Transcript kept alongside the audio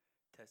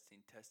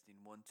Testing, testing,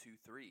 1, 2,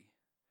 3.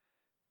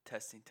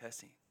 Testing,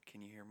 testing.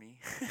 Can you hear me?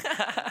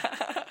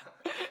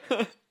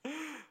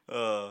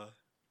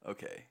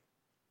 Okay.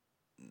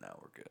 Now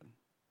we're good.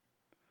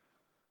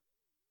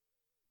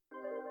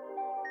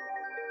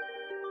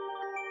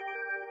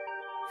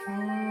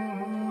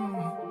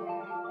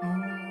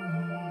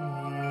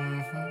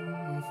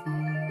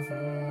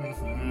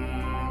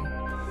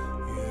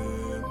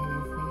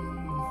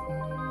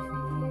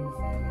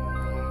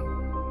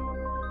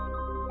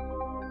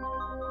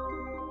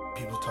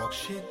 People talk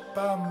shit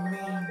about me.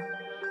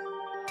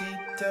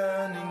 Deep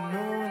down, they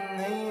know it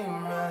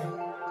ain't right.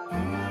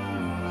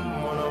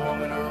 When I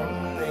walk in the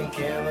room, they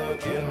can't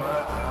look in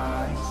my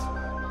eyes.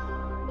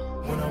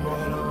 When I walk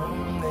in the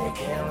room, they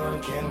can't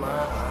look in my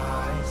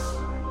eyes.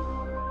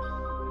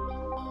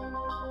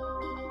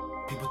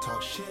 People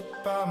talk shit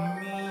about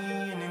me,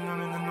 and they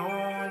wanna know,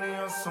 and they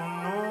also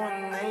know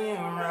it ain't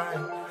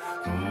right.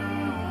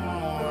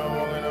 When I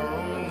walk in the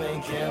room, they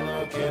can't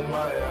look in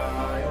my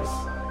eyes.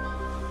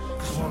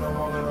 Cause when I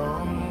walk in the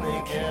room,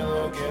 they can't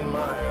look in my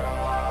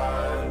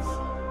eyes.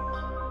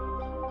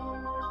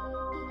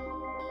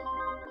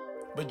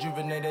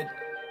 Rejuvenated,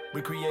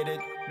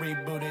 recreated,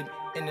 rebooted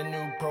in a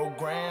new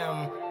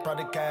program.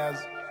 Product calves,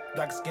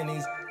 black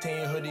skinnies,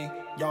 tan hoodie.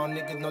 Y'all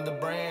niggas know the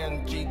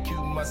brand.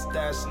 GQ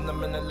mustache, and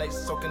I'm in the lake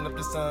soaking up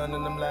the sun,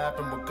 and I'm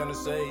laughing. What can I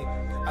say?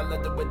 I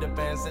love the way the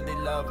fans said they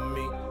love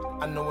me.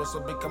 I know it's so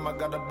big, I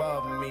got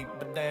above me.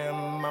 But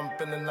damn, I'm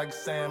feeling like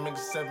Sam,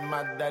 except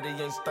my daddy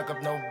ain't stuck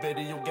up no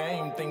video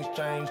game. Things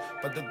change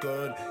for the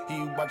good. He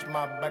watched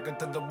my back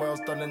until the world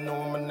started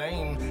knowing my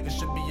name. It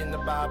should be in the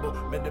Bible.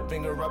 Middle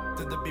finger up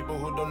to the people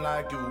who don't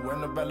like you.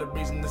 And a valid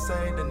reason to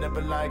say they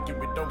never like you.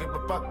 We don't give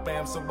a fuck,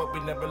 fam, so but we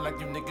never like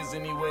you niggas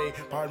anyway.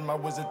 Pardon my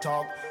wizard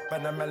talk,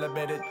 but I'm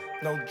elevated.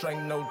 No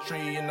drink, no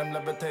tree, and I'm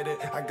levitated.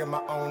 I got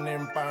my own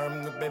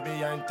environment,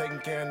 baby. I ain't taking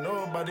care of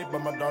nobody but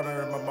my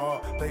daughter and my mom.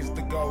 Place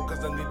to go,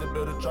 cause I need to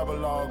build a travel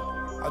log.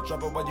 I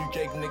travel while you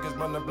Jake niggas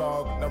run the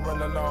blog. Now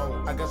run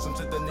along. I got some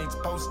shit that needs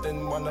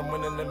posting. When I'm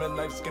winning, living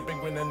life, skipping,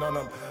 grinning on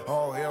them.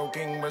 All hail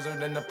King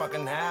Wizard in the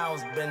fucking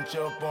house. Been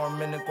chill for a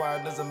minute,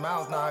 quiet as a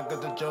mouse. Now I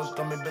got the jokes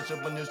coming,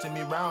 bishop, when you see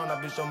me round. I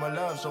be showing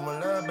love,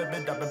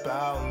 baby, drop it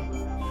pound.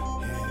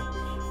 Yeah.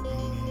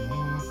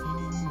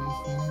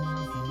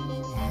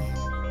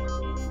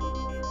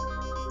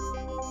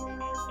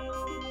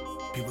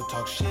 People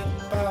talk shit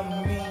about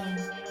me.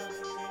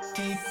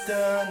 Deep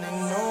down, they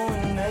know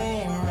it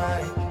ain't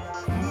right.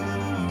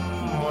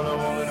 When I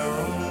walk in the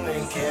room,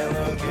 they can't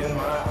look in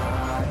my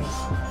eyes.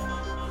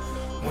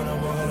 When I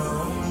walk in the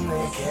room,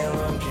 they can't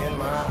look in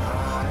my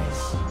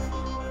eyes.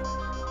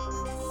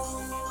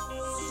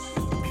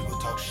 People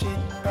talk shit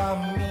about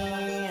me,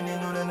 and they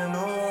know that I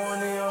know,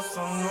 and they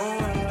also know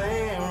it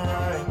ain't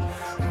right.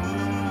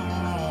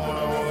 When I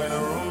walk in the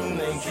room,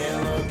 they can't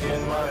look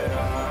in my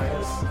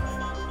eyes.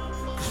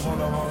 Cause when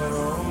I walk in the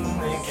room,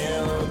 they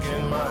can't look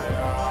in my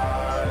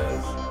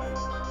eyes.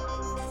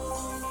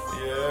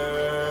 Yeah.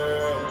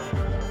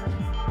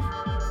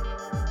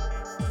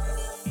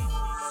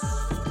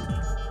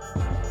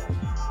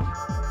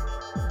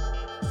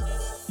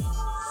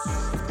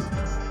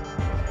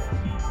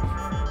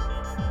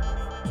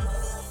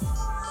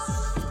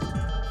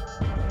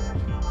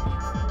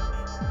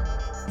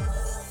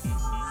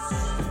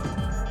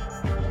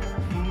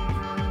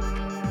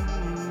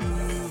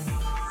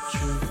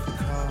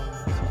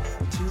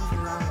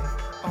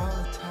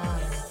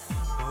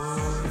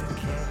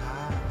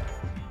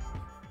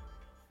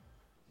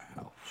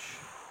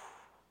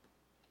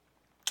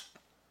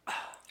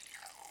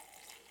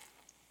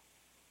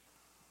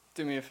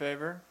 Do me a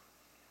favor.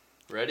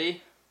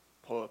 Ready?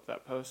 Pull up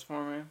that post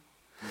for me.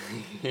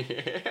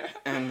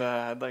 And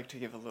I'd like to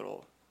give a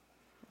little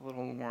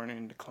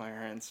warning to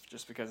Clarence,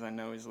 just because I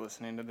know he's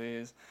listening to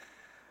these.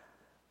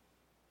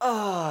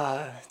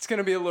 It's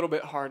gonna be a little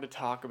bit hard to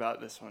talk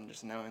about this one,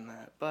 just knowing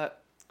that.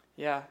 But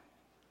yeah,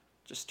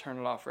 just turn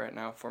it off right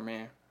now for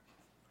me.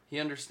 He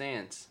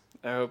understands.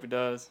 I hope he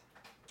does.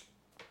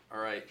 All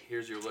right,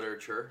 here's your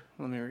literature.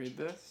 Let me read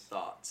this.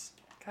 Thoughts.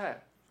 Okay.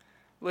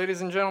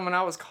 Ladies and gentlemen,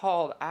 I was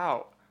called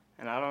out.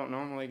 And I don't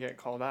normally get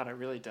called out. I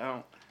really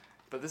don't.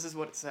 But this is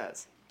what it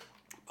says.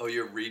 Oh,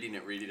 you're reading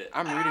it. I'm reading it.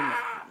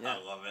 Yeah.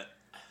 I love it.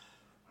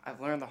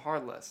 I've learned the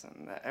hard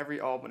lesson that every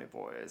Albany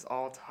boy is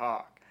all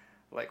talk.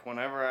 Like,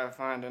 whenever I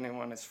find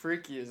anyone as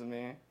freaky as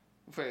me...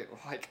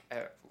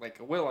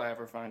 will I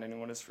ever find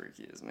anyone as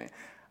freaky as me?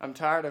 I'm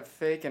tired of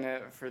faking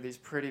it for these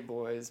pretty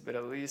boys, but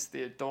at least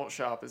the adult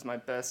shop is my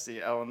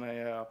bestie,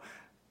 LMAO.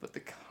 But the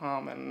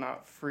common,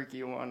 not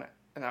freaky one...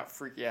 Not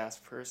freaky ass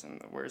person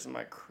that wears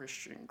my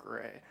Christian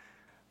Grey.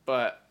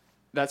 But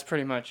that's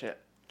pretty much it.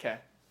 Okay.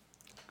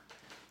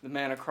 The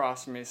man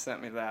across from me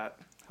sent me that.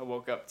 I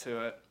woke up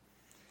to it.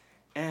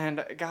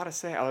 And I gotta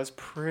say, I was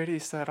pretty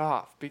set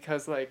off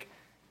because,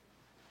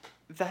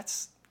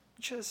 that's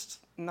just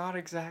not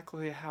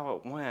exactly how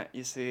it went.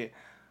 You see,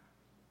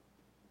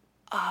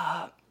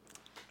 I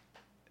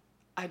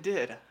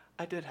did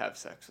have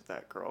sex with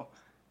that girl.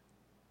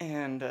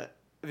 And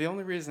the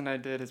only reason I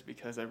did is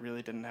because I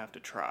really didn't have to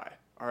try.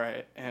 all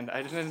right? And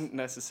I didn't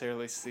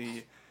necessarily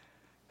see...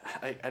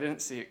 I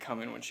didn't see it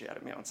coming when she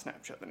added me on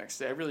Snapchat the next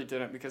day. I really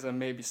didn't, because I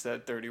maybe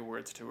said 30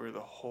 words to her the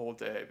whole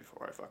day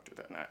before I fucked her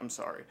that night. I'm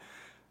sorry.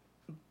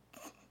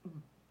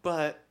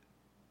 But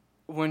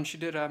when she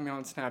did add me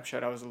on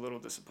Snapchat, I was a little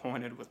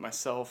disappointed with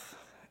myself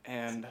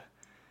and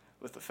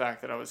with the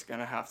fact that I was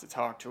going to have to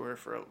talk to her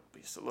for at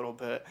least a little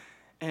bit.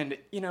 And,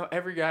 you know,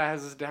 every guy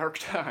has his dark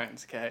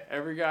times, okay?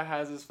 Every guy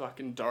has his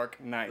fucking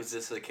dark nights. Was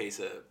this a case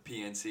of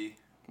PNC?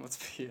 What's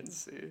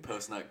PNC?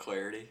 Post-nut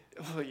clarity?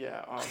 Well,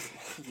 yeah.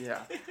 Yeah.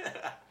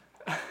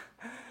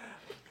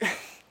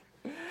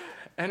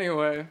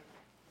 Anyway,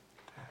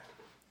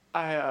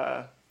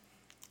 I'm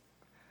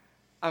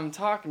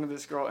talking to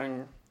this girl,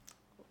 and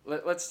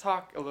let's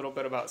talk a little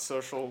bit about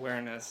social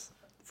awareness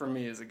for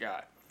me as a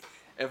guy.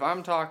 If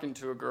I'm talking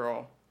to a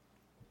girl,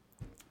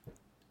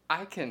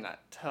 I can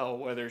tell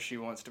whether she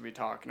wants to be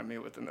talking to me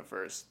within the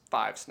first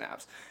 5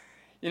 snaps.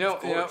 No,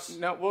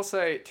 we'll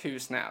say 2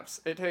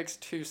 snaps. It takes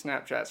 2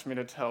 Snapchats for me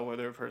to tell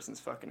whether a person's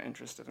fucking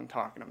interested in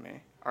talking to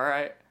me. All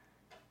right?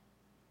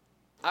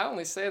 I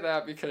only say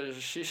that because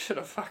she should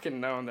have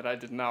fucking known that I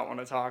did not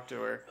want to talk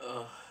to her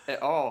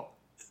at all.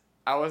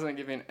 I wasn't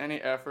giving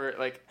any effort.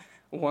 Like,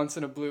 once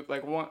in a blue,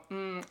 like,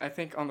 I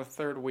think on the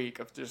 3rd week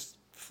of just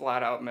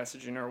flat out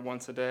messaging her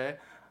once a day,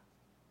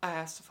 I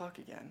asked to fuck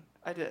again.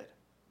 I did.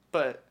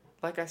 But,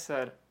 like I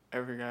said,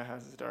 every guy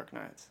has his dark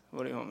nights.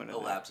 What do you want me to do? A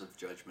lapse of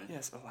judgment.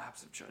 Yes, a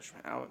lapse of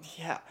judgment.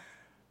 Yeah.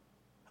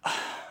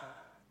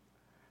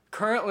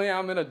 Currently,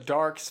 I'm in a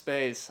dark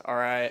space, all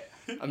right?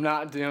 I'm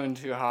not doing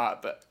too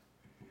hot, but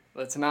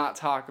let's not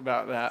talk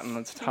about that, and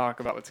let's talk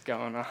about what's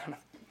going on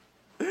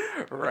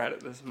right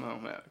at this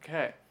moment,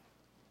 okay?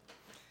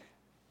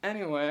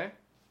 Anyway,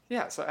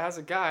 yeah, so as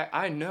a guy,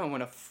 I know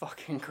when a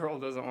fucking girl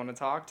doesn't want to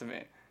talk to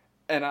me,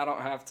 and I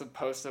don't have to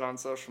post it on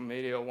social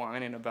media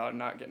whining about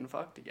not getting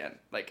fucked again.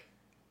 Like,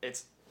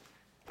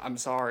 I'm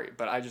sorry,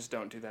 but I just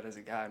don't do that as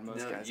a guy, and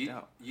most guys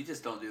don't. You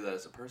just don't do that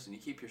as a person. You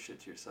keep your shit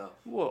to yourself.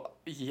 Well,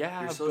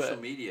 yeah, your social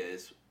media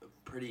is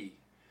pretty,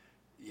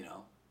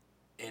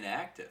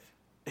 inactive.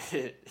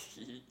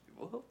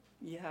 Well,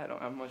 yeah, I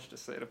don't have much to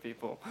say to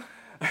people.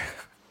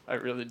 I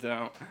really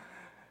don't.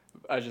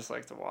 I just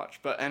like to watch.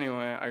 But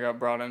anyway, I got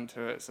brought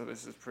into it, so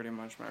this is pretty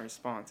much my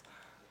response.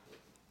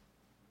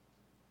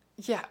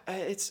 Yeah,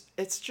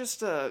 it's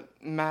just a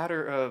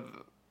matter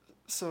of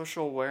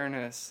social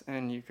awareness,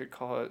 and you could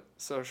call it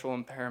social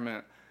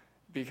impairment,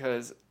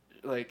 because,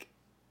 like,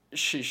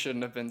 she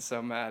shouldn't have been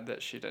so mad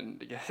that she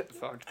didn't get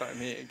fucked by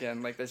me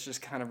again. Like, that's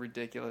just kind of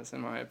ridiculous in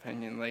my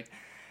opinion. Like,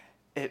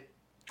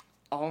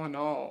 all in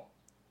all,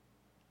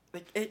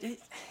 like,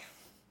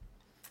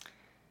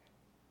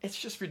 it's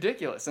just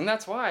ridiculous, and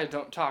that's why I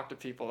don't talk to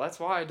people. That's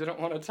why I didn't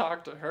want to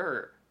talk to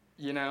her,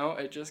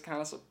 It just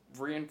kind of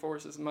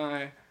reinforces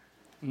my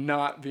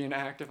not being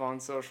active on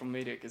social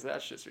media, because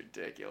that's just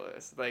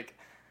ridiculous. Like,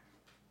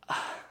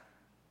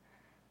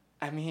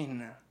 I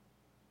mean,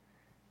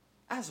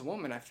 as a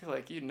woman, I feel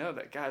like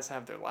that guys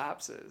have their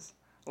lapses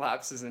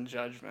in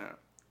judgment,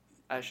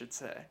 I should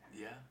say.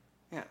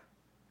 Yeah.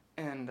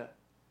 And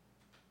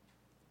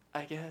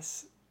I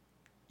guess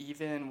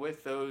even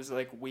with those,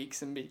 like,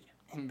 weeks in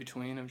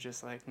between of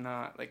just, like,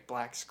 not, like,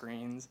 black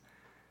screen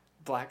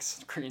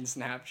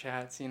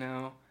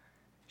Snapchats,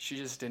 she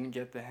just didn't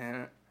get the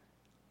hint.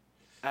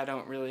 I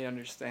don't really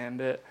understand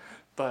it,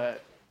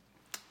 but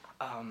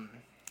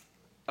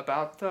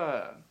about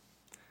the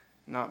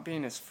not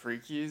being as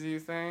freaky as you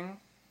thing,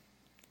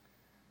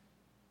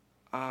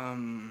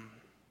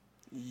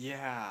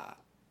 yeah,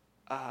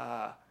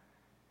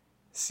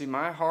 see,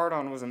 my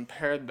hard-on was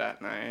impaired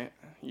that night.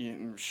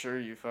 I'm sure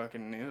you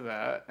fucking knew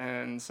that,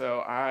 and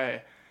so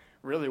I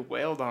really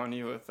wailed on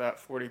you with that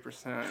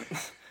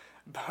 40%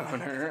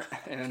 boner,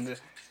 and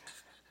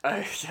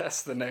I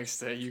guess the next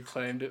day you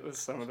claimed it was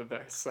some of the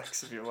best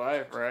sex of your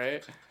life,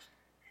 right?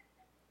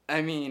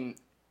 I mean,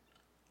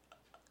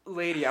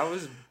 lady, I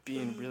was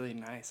being really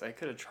nice. I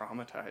could have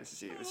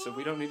traumatized you, so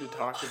we don't need to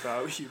talk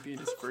about you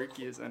being as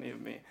freaky as any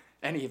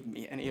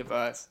of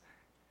us.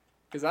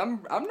 Because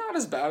I'm not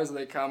as bad as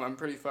they come. I'm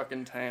pretty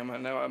fucking tame. I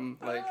know I'm,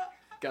 like,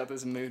 got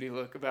this moody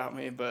look about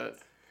me, but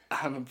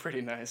I'm a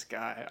pretty nice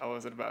guy. I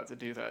wasn't about to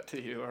do that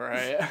to you,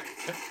 alright?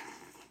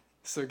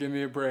 So give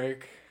me a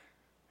break.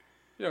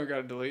 You don't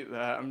gotta delete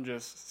that. I'm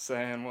just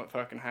saying what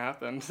fucking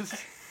happened.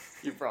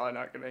 You're probably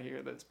not gonna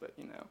hear this, but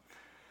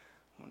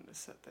wanted to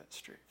set that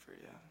straight for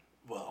you.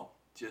 Well,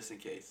 just in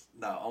case.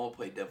 Now, I'm gonna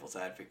play devil's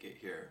advocate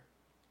here,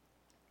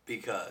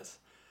 because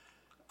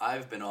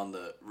I've been on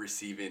the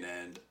receiving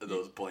end of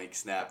those blank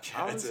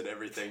Snapchats and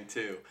everything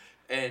too.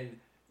 And,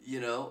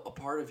 a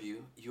part of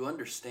you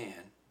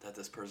understand that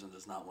this person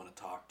does not want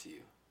to talk to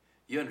you.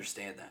 You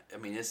understand that. I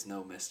mean, it's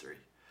no mystery.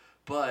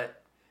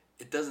 But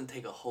it doesn't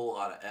take a whole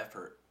lot of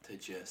effort to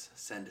just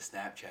send a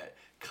Snapchat.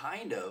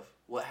 Kind of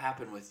what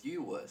happened with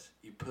you was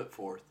you put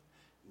forth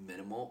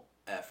minimal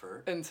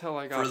effort. Until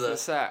I got the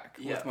sack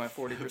with my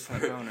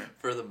 40% boner.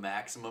 For the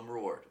maximum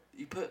reward.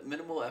 You put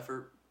minimal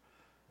effort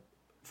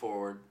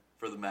forward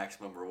for the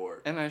maximum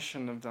reward. And I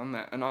shouldn't have done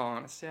that. In all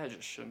honesty, I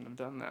just shouldn't have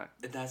done that.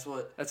 And that's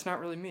what... That's not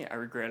really me. I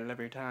regret it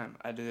every time.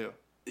 I do.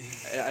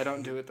 I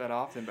don't do it that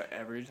often, but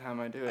every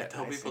time I do it, I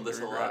tell people this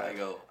a lot. I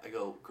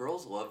go,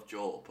 girls love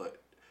Joel, but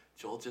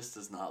Joel just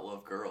does not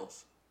love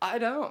girls. I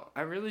don't.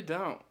 I really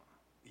don't.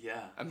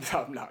 Yeah. I'm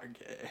not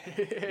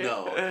gay.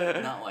 No,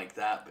 not like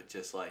that, but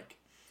just like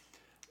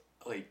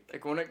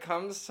when it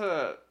comes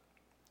to,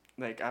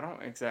 like, I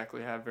don't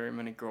exactly have very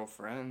many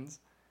girlfriends.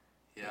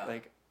 Yeah.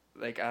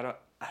 Like I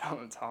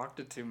don't talk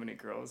to too many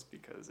girls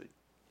because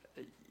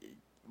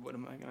what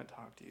am I gonna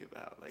talk to you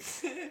about? Like,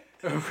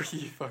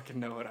 you fucking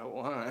know what I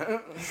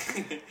want.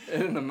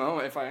 In the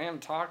moment, if I am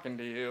talking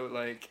to you,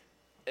 like,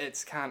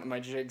 it's kind of,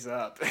 my jig's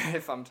up.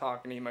 If I'm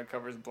talking to you, my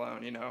cover's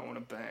blown. I want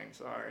to bang.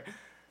 Sorry.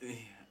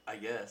 I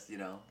guess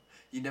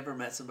you never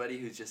met somebody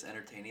who's just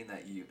entertaining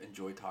that you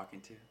enjoy talking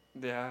to.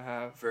 Yeah, I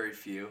have. Very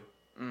few.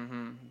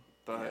 Mm-hmm.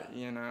 But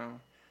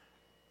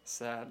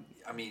sad.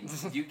 I mean,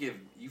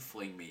 you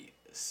fling me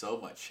so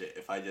much shit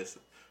if I just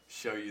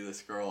show you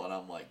this girl and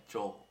I'm like,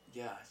 Joel,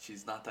 yeah,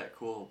 she's not that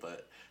cool,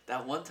 but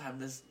that one time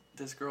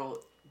this girl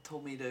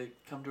told me to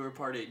come to her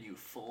party and you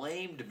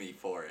flamed me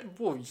for it.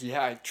 Well,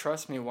 yeah,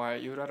 trust me,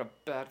 Wyatt, you would have had a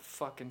bad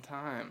fucking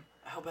time.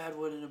 How bad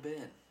would it have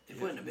been? It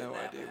wouldn't have been no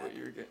that idea bad. What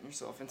you were getting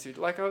yourself into.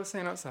 Like I was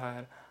saying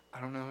outside,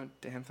 I don't know a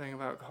damn thing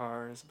about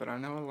cars, but I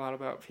know a lot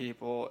about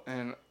people,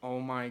 and oh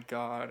my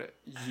god,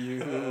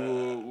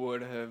 you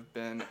would have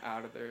been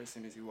out of there as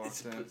soon as you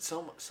walked in.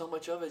 So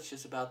much of it's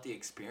just about the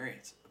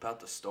experience,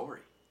 about the story.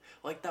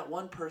 Like that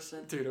one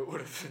person... Dude, it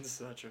would have been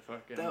such a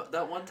fucking...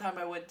 That one time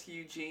I went to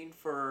Eugene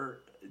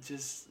for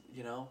just,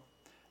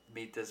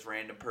 meet this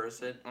random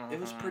person. It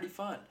was pretty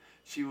fun.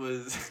 She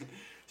was...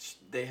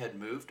 They had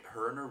moved,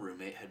 her and her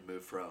roommate had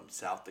moved from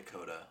South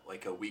Dakota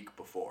like a week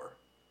before.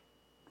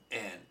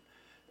 And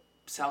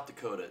South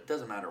Dakota, it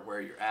doesn't matter where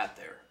you're at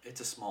there.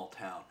 It's a small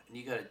town. And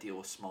you got to deal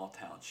with small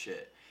town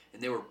shit.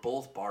 And they were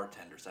both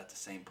bartenders at the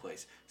same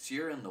place. So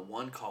you're in the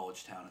one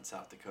college town in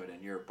South Dakota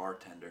and you're a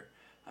bartender.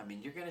 I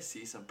mean, you're going to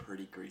see some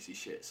pretty greasy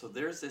shit. So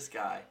there's this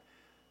guy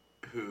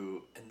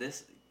who, and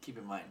this, keep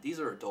in mind, these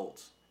are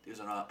adults. These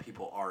are not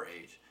people our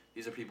age.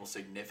 These are people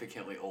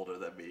significantly older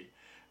than me.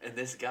 And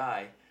this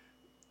guy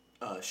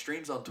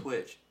streams on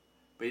Twitch,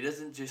 but he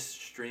doesn't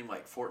just stream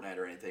like Fortnite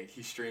or anything.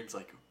 He streams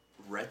like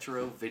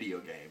retro video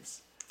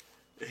games.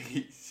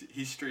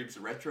 He streams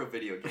retro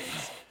video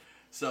games.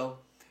 So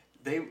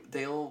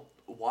they'll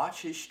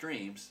watch his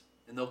streams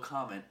and they'll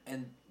comment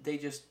and they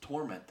just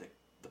torment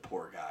the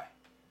poor guy.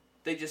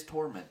 They just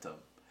torment him.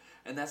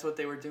 And that's what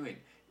they were doing.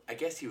 I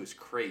guess he was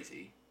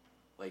crazy.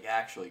 Like,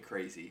 actually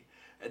crazy.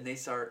 And they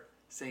start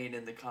saying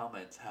in the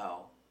comments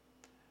how,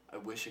 I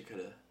wish I could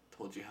have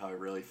told you how I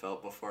really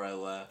felt before I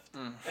left.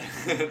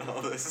 And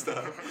all this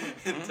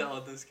stuff. And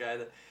telling this guy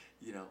that,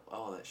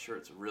 oh, that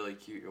shirt's really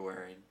cute you're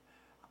wearing.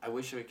 I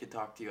wish I could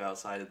talk to you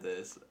outside of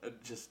this.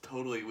 Just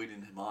totally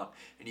leading him on.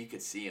 And you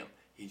could see him.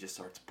 He just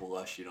starts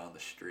blushing on the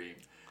stream.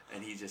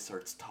 And he just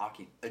starts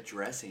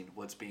addressing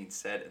what's being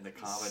said in the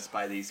comments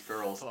by these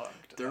girls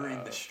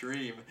during the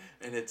stream.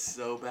 And it's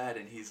so bad.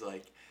 And he's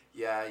like,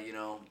 yeah,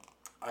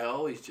 I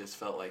always just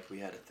felt like we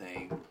had a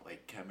thing,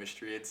 like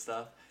chemistry and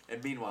stuff.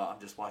 And meanwhile,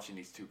 I'm just watching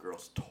these two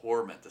girls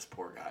torment this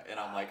poor guy. And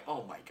I'm like,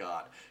 oh my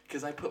God.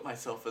 Because I put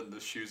myself in the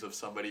shoes of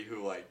somebody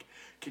who, like,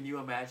 can you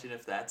imagine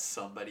if that's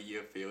somebody you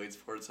have feelings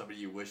for, somebody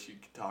you wish you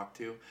could talk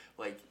to?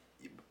 Like,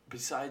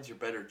 besides your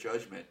better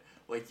judgment,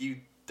 like, you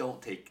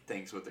don't take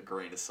things with a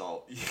grain of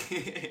salt.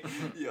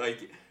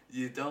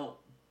 You don't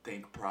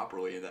think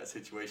properly in that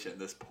situation.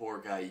 This poor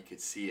guy, you could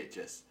see it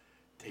just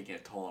taking a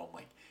toll on him.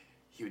 Like,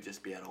 he would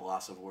just be at a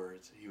loss of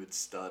words. He would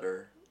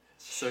stutter.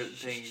 Certain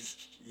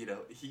things, you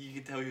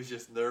could tell he was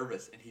just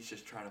nervous, and he's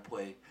just trying to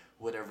play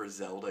whatever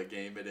Zelda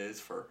game it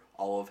is for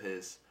all of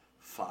his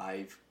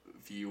 5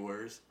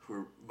 viewers,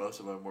 who most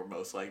of them were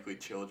most likely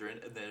children,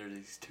 and then there are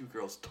these 2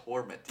 girls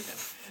tormenting him.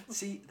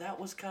 See, that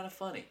was kind of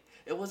funny.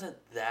 It wasn't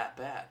that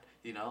bad.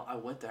 I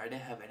went there. I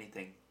didn't have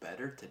anything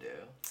better to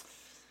do.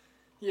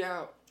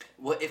 Yeah.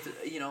 Well,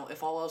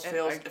 if all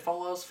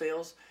else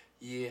fails,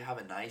 you have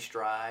a nice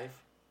drive.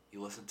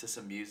 You listen to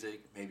some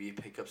music. Maybe you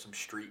pick up some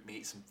street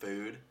meat, some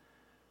food.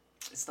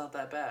 It's not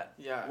that bad.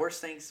 Yeah. Worse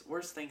things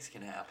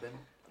can happen.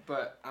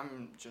 But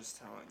I'm just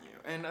telling you,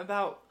 and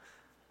about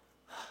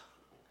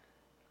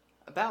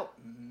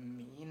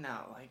me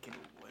not liking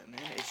women,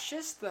 it's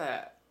just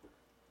that.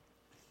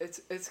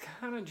 It's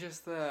kind of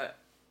just that.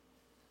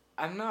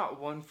 I'm not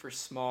one for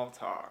small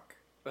talk,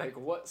 like,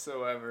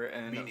 whatsoever.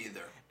 And me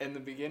neither. In the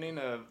beginning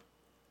of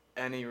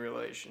any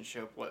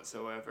relationship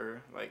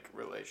whatsoever, like,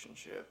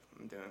 relationship,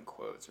 I'm doing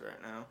quotes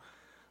right now,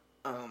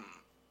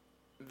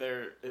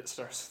 it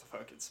starts with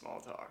fucking small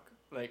talk.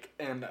 Like,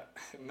 and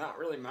not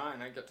really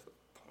mine, I get to the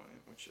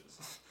point, which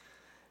is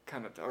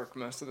kind of dark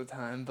most of the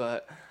time,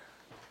 but,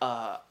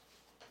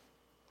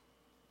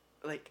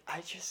 like,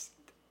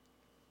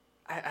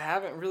 I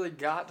haven't really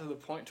got to the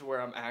point to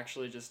where I'm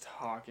actually just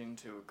talking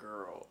to a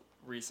girl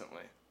recently.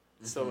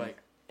 Mm-hmm. So, like,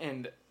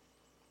 and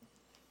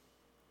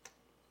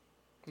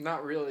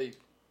not really,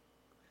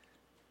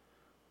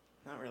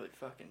 Not really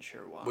fucking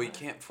sure why. Well, you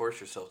can't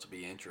force yourself to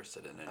be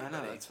interested in anybody. I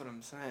know, that's what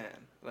I'm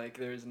saying. Like,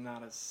 there's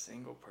not a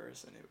single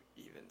person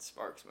who even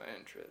sparks my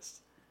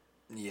interest.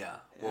 Yeah.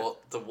 Well,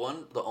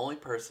 the only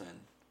person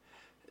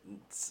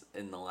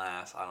in the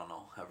last, I don't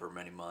know, however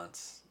many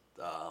months,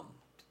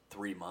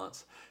 3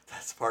 months,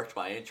 that sparked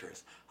my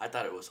interest. I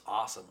thought it was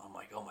awesome. I'm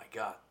like, oh my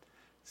God,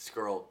 this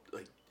girl,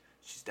 like,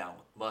 she's down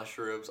with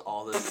mushrooms,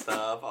 all this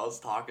stuff. I was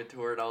talking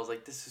to her and I was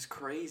like, this is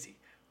crazy.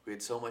 We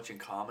had so much in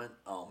common.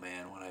 Oh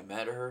man, when I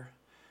met her,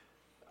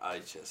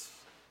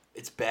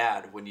 it's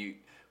bad when you,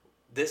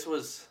 this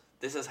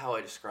is how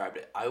I described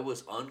it. I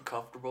was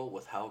uncomfortable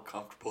with how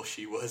comfortable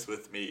she was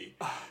with me.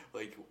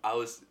 Like,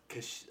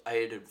 because I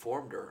had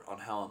informed her on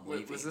how I'm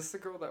leaving. Was this the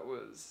girl that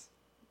was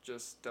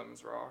just dumb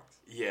as rocks?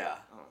 Yeah.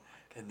 Oh.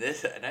 And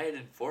I had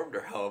informed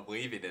her how I'm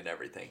leaving and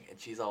everything. And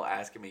she's all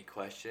asking me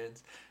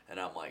questions. And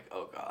I'm like,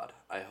 oh God,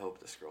 I hope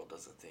this girl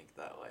doesn't think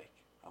that, like,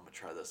 I'm going to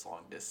try this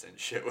long distance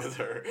shit with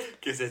her.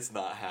 Because it's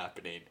not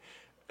happening.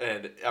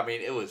 And, I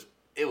mean, it was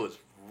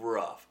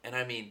rough. And,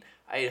 I mean,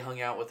 I had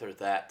hung out with her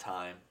that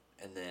time.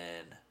 And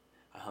then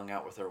I hung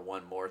out with her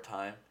one more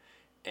time.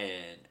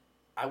 And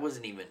I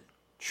wasn't even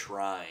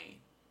trying.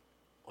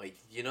 Like,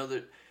 you know,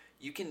 that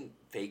you can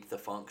fake the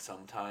funk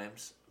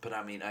sometimes. But,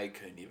 I mean, I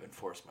couldn't even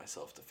force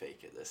myself to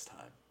fake it this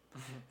time.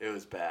 It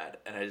was bad.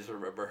 And I just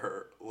remember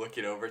her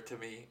looking over to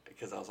me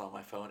because I was on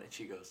my phone. And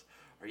she goes,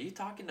 are you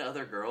talking to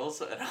other girls?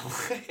 And I'm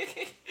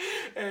like,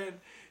 and,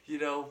 you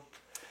know,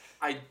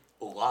 I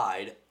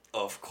lied,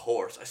 of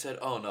course. I said,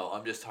 oh, no,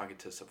 I'm just talking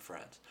to some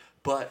friends.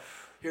 But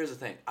here's the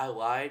thing. I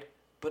lied,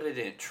 but I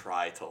didn't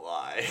try to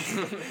lie.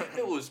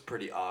 It was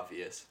pretty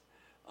obvious.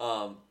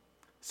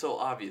 So,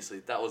 obviously,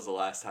 that was the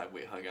last time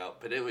we hung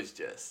out. But it was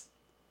just,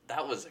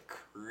 that was a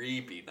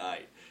creepy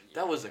night.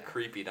 That was a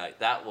creepy night.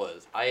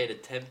 I had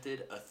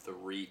attempted a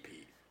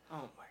 3-peat.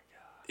 Oh,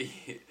 my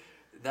God.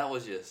 That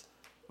was just.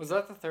 Was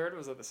that the third or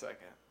was that the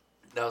second?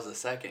 That was the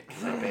second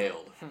because I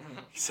bailed.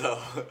 So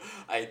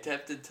I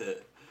attempted to,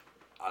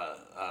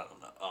 I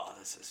don't know. Oh,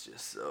 this is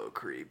just so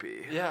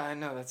creepy. Yeah, I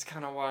know. That's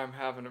kind of why I'm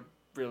having a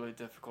really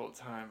difficult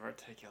time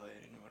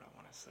articulating what I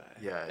want to say.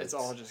 Yeah, it's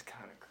all just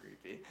kind of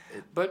creepy.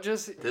 But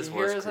just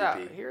hear us out.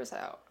 Hear us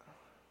out.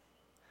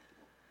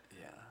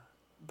 Yeah.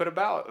 But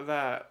about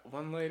that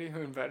one lady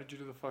who invited you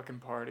to the fucking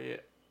party,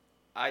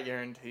 I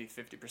guarantee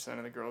 50%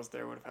 of the girls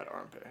there would have had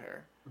armpit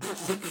hair.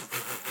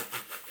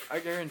 I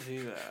guarantee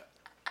that.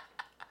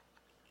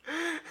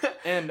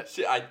 And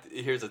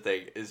here's the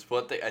thing. Is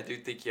one thing I do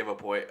think you have a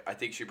point. I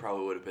think she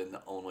probably would have been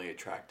the only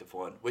attractive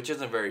one, which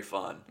isn't very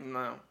fun.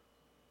 No,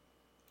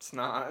 it's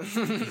not.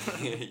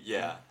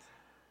 Yeah.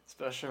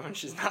 Especially when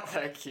she's not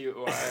that cute.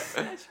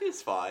 Why?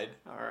 She's fine.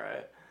 All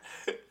right.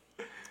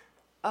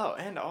 Oh,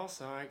 and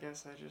also, I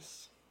guess I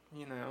just,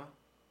 you know,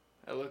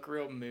 I look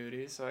real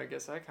moody, so I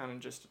guess I kind of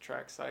just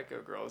attract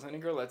psycho girls. Any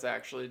girl that's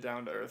actually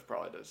down to earth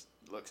probably just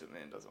looks at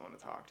me and doesn't want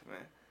to talk to me.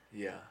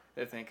 Yeah.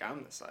 They think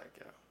I'm the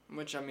psycho.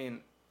 Which, I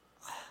mean,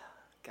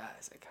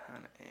 guys, I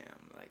kind of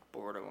am, like,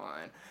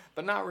 borderline.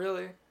 But not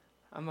really.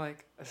 I'm,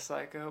 like, a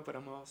psycho, but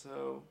I'm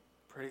also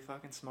pretty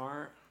fucking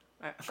smart,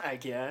 I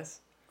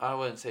guess. I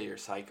wouldn't say you're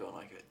psycho in,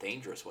 like, a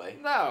dangerous way.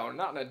 No,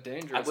 not in a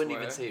dangerous way. I wouldn't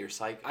even say you're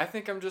psycho. I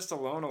think I'm just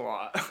alone a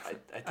lot.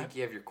 I think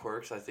you have your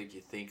quirks. I think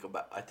you think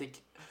about...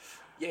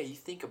 Yeah, you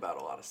think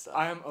about a lot of stuff.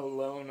 I am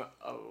alone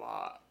a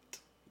lot.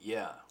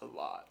 Yeah. A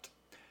lot.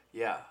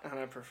 Yeah. And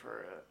I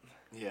prefer it.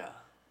 Yeah.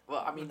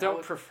 Well, I mean...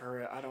 prefer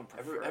it. I don't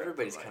prefer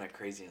everybody's it. kind of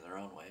crazy in their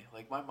own way.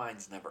 Like, my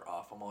mind's never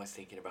off. I'm always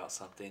thinking about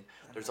something.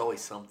 There's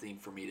always something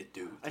for me to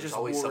do. There's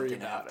always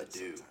something I have to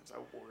do. Sometimes I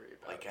worry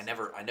about like, it.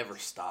 I never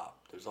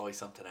stop. There's always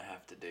something I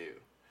have to do.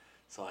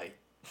 So, like,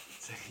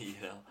 you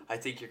know, I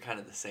think you're kind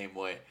of the same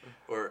way.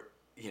 Or,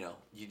 you know,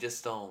 you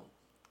just don't...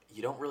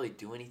 You don't really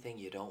do anything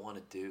you don't want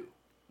to do.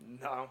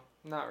 No,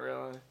 not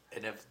really.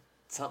 And if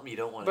something you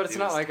don't want to do... But it's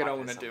not like I don't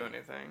want to do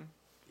anything.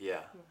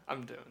 Yeah.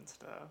 I'm doing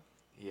stuff.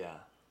 Yeah.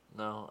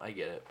 No, I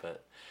get it,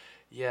 but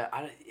yeah,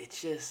 it's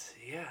just,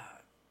 yeah,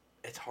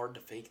 it's hard to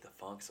fake the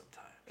funk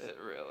sometimes. It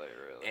really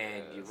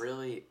and is. You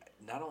really,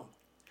 not on...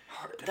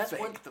 Hard to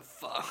fake the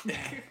funk.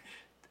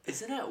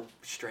 Isn't that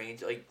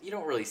strange? Like, you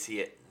don't really see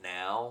it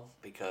now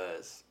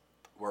because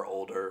we're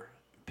older.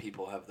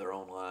 People have their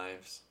own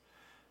lives.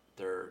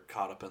 They're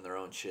caught up in their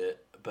own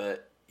shit.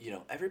 But, you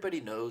know, everybody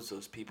knows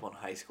those people in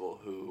high school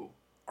who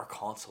are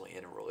constantly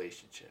in a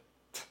relationship.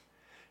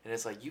 And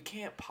it's like, you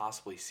can't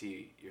possibly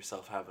see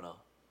yourself having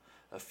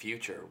a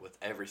future with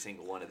every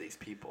single one of these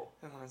people.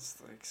 And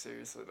that's, like,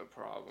 seriously the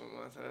problem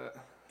with it.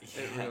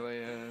 Yeah. It really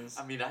is.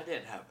 I mean, I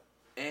didn't have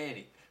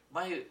any...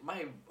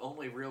 My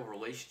only real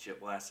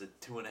relationship lasted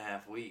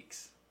 2.5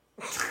 weeks.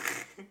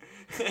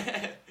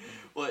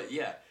 Well,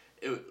 yeah,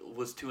 it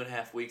was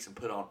 2.5 weeks and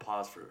put on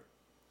pause for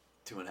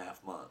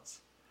 2.5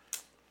 months.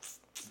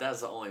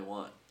 That's the only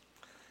one.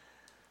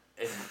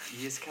 And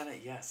you just kind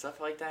of, stuff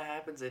like that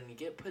happens and you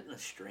get put in a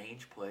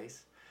strange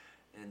place.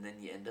 And then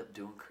you end up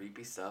doing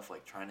creepy stuff,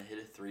 like trying to hit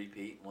a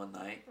 3-peat one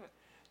night.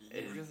 You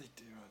really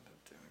do end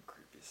up doing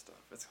creepy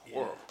stuff. It's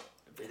horrible.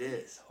 Yeah, it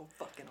is. So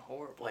fucking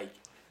horrible. Like,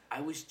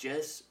 I was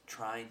just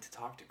trying to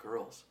talk to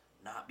girls.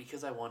 Not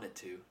because I wanted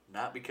to.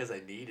 Not because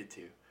I needed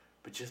to.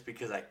 But just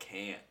because I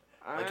can't.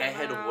 Like, I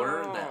had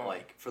learned that,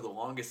 like, for the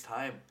longest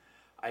time.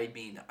 I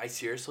mean, I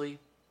seriously,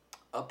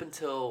 up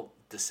until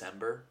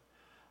December,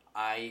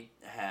 I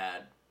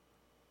had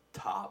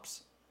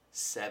tops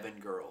 7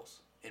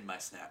 girls in my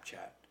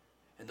Snapchat.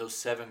 And those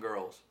 7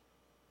 girls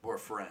were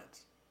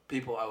friends.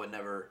 People I would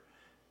never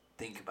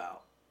think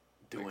about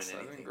doing like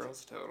 7 anything.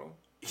 girls total?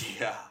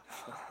 Yeah.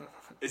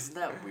 Isn't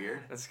that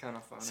weird? That's kind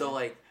of funny. So,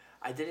 like,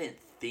 I didn't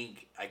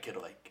think I could,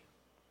 like,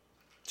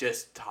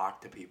 just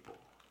talk to people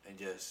and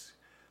just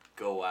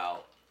go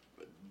out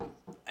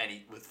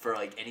for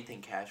like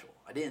anything casual.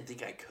 I didn't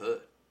think I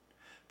could.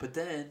 But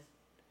then,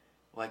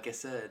 like I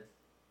said,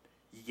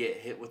 you get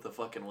hit with the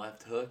fucking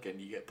left hook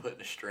and you get put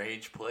in a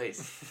strange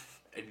place.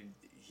 And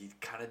you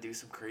kind of do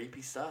some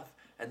creepy stuff.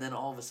 And then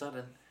all of a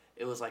sudden,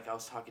 it was like I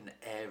was talking to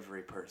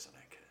every person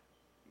I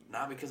could.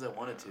 Not because I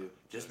wanted to,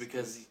 just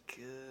because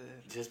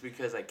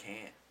I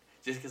can't.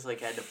 Just because,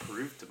 like, I had to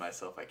prove to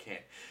myself I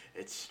can't.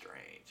 It's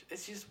strange.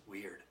 It's just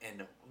weird. And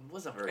it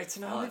wasn't very fun. It's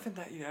not even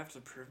that you have to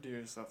prove to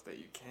yourself that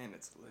you can.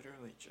 It's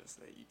literally just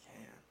that you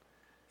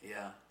can.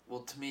 Yeah.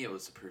 Well, to me, it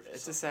was to prove to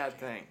It's a sad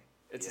thing.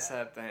 It's Yeah. a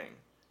sad thing.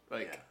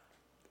 Like,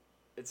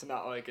 it's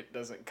not like it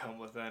doesn't come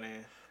with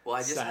any Well, I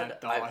just sad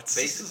thoughts.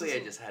 I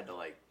just had to,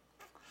 like,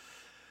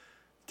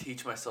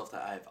 teach myself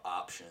that I have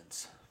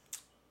options.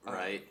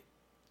 Right?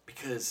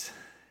 Because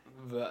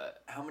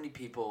But how many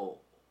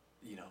people...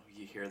 You know,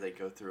 you hear they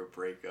go through a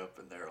breakup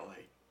and they're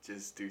like,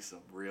 just do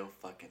some real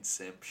fucking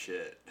simp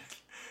shit.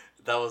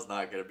 That was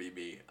not going to be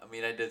me. I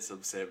mean, I did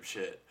some simp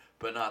shit,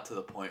 but not to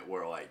the point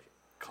where, like,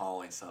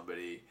 calling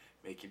somebody,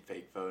 making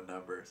fake phone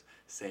numbers,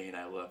 saying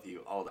I love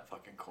you, all that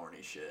fucking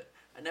corny shit.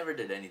 I never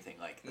did anything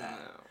like that.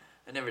 no.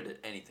 I never did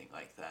anything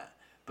like that.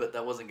 But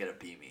that wasn't going to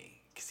be me.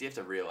 Because you have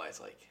to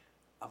realize, like,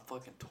 I'm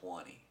fucking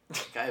 20.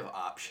 Like, I have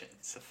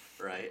options,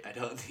 right? I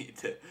don't need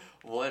to...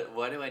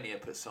 Why do I need to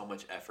put so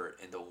much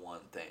effort into one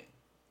thing?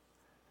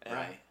 Yeah.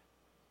 Right?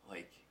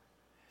 Like,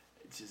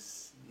 it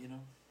just, you know...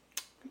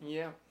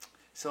 Yeah.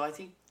 So I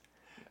think,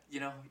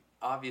 you know,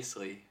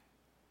 obviously,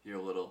 you're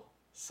a little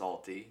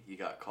salty. You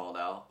got called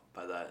out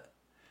by that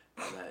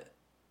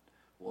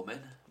woman.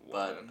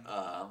 But,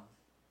 I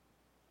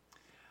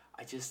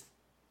just...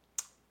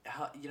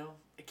 you know,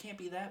 it can't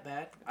be that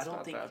bad. I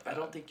don't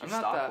think your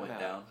stock went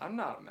down. I'm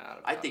not mad about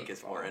it. I think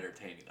it's more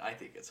entertaining. I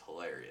think it's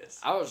hilarious.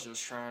 I was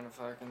just trying to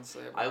fucking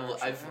say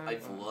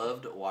I've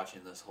loved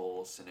watching this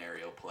whole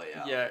scenario play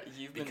out. Yeah,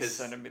 you've been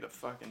sending me the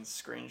fucking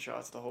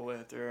screenshots the whole way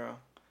through.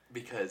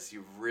 Because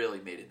you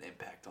really made an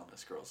impact on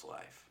this girl's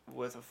life.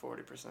 With a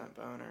 40%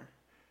 boner.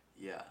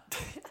 Yeah.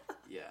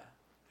 Yeah.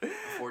 A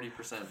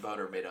 40%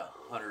 boner made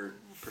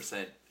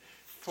 100%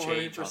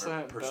 change on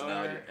her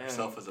personality and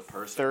yourself as a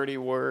person. 30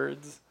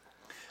 words.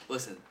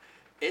 Listen,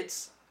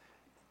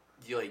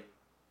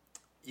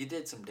 you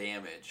did some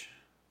damage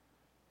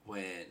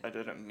when... I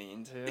didn't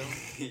mean to.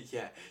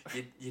 Yeah,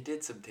 you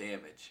did some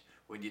damage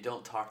when you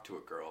don't talk to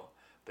a girl,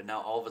 but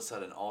now all of a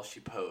sudden all she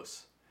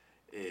posts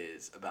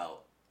is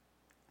about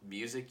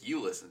music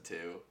you listen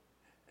to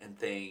and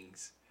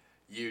things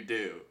you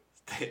do,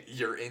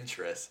 your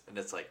interests, and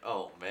it's like,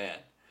 oh man.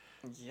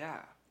 Yeah.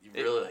 You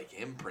really like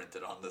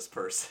imprinted on this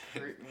person.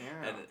 Creeped me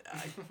out.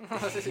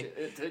 And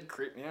it did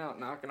creep me out,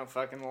 not gonna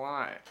fucking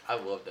lie. I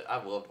loved it.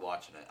 I loved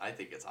watching it. I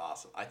think it's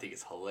awesome. I think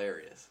it's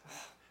hilarious.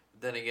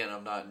 Then again,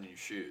 I'm not in your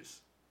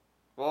shoes.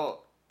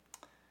 Well,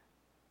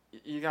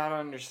 you gotta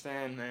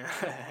understand, man,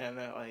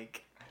 that,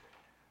 like,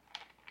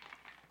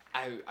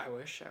 I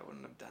wish I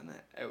wouldn't have done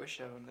it. I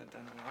wish I wouldn't have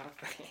done a lot of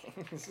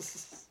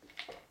things.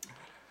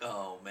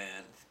 Oh,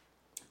 man.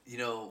 You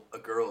know, a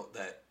girl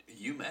that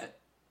you met,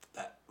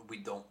 that we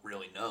don't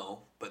really know,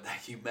 but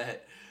that you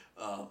met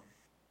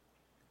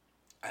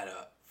at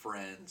a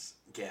friend's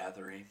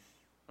gathering,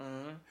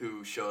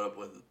 who showed up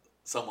with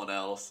someone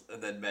else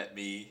and then met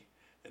me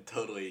and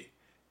totally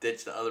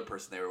ditched the other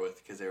person they were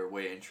with because they were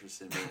way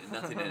interested in me and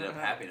nothing ended up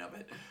happening of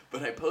it.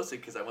 But I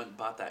posted because I went and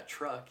bought that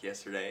truck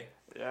yesterday.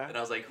 Yeah. And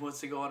I was like, who wants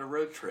to go on a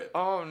road trip?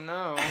 Oh,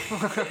 no.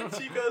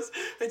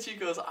 and she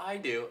goes, I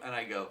do. And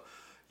I go,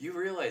 you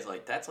realize,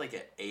 like, that's like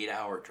an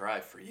 8-hour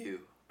drive for you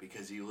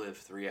because you live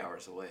 3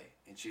 hours away.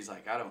 And she's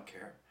like, I don't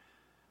care.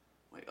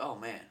 I'm like, oh,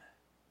 man.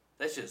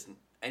 That's just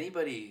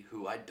anybody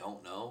who I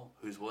don't know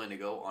who's willing to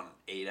go on an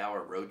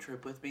 8-hour road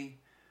trip with me,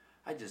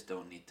 I just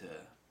don't need to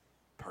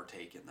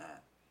partake in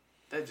that.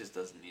 That just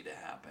doesn't need to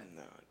happen.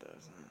 No, it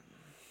doesn't.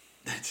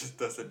 That just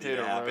doesn't need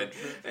to happen.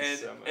 And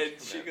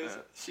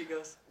she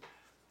goes,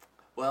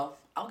 well,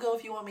 I'll go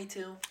if you want me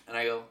to. And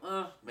I go,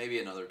 maybe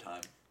another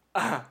time.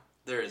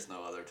 There is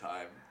no other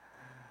time.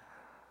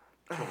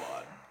 Come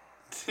on.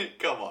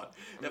 Come on.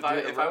 If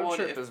I want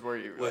trip is where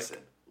you listen,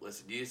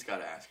 you just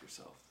gotta ask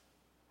yourself.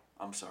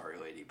 I'm sorry,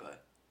 lady,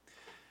 but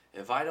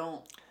if I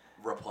don't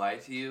reply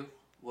to you,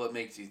 what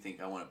makes you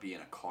think I want to be in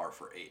a car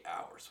for 8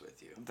 hours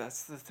with you?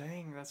 That's the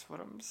thing. That's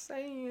what I'm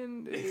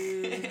saying,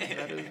 dude.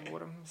 That is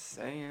what I'm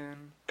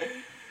saying.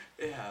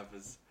 It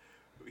happens.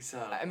 We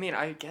saw. I mean,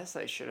 I guess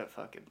I should have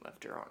fucking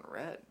left her on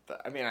red,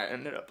 but I mean, I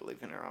ended up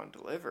leaving her on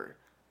deliver.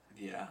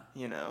 Yeah.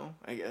 You know,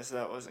 I guess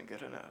that wasn't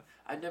good enough.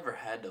 I never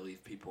had to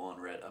leave people on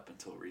red up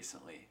until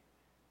recently.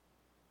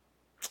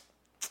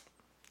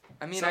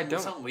 I mean, I don't.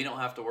 Something we don't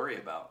have to worry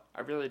about.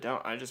 I really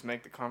don't. I just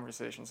make the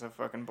conversation so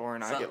fucking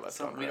boring. I get left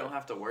on red. We don't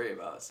have to worry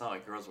about. It's not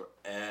like girls were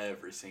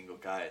every single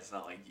guy. It's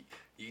not like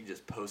you can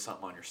just post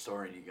something on your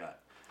story and you got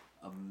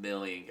a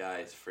million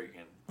guys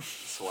freaking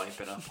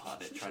swiping up on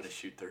it trying to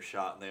shoot their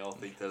shot and they all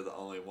think they're the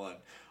only one.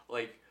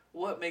 Like,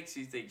 what makes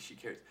you think she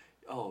cares?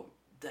 Oh,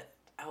 that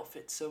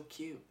outfit's so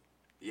cute.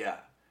 Yeah.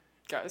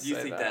 Guys you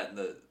say think that and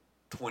the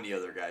 20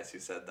 other guys who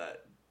said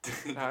that.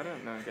 I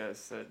don't know guys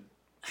said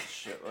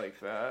shit like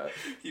that.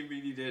 You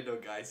mean you didn't know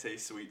guys say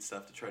sweet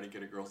stuff to try to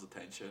get a girl's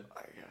attention?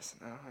 I guess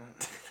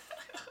not.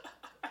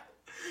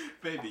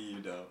 Maybe you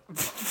don't.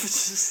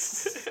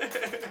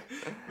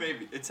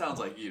 Maybe. It sounds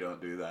like you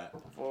don't do that.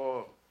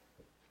 Well,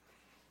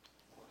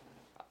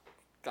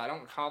 I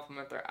don't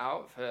compliment their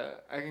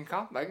outfit. I can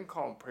call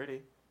them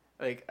pretty.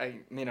 Like, I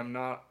mean, I'm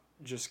not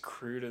just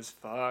crude as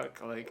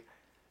fuck. Like,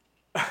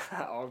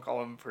 I'll call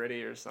them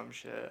pretty or some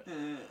shit.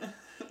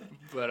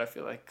 But I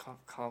feel like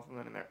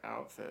complimenting their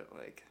outfit,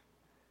 like,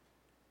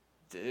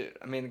 dude,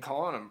 I mean,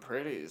 calling them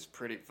pretty is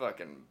pretty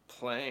fucking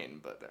plain,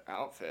 but their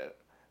outfit,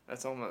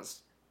 that's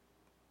almost,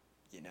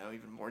 you know,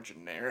 even more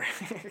generic.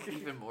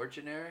 Even more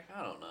generic?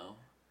 I don't know.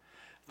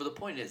 But the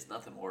point is,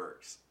 nothing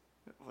works.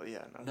 Well,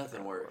 yeah,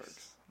 nothing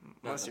works.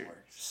 Unless you're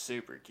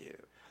super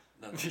cute.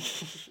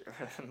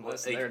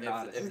 Unless if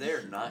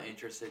they're not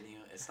interested in you,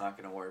 it's not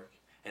going to work.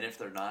 And if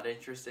they're not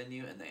interested in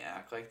you and they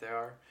act like they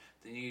are,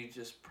 then you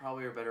just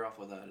probably are better off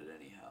without it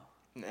anyhow.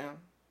 Yeah.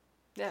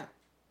 Yeah.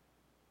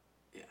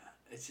 Yeah.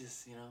 It's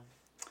just, you know,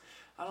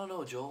 I don't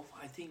know, Joel.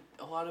 I think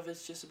a lot of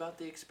it's just about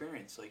the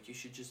experience. Like, you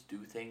should just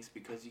do things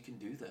because you can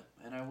do them.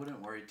 And I wouldn't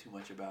worry too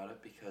much about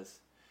it because,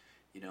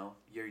 you know,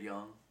 you're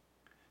young.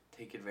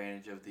 Take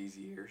advantage of these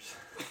years.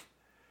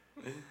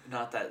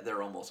 Not that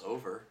they're almost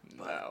over.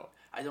 But no.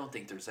 I don't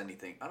think there's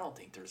anything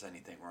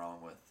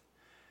wrong with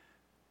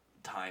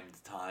time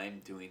to time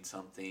doing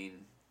something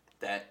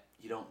that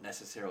you don't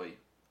necessarily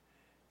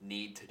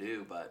need to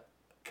do, but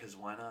because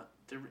why not?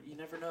 You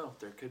never know.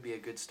 There could be a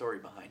good story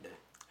behind it.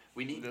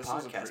 We need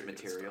podcast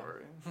material.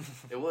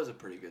 It was a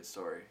pretty good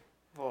story.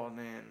 Well,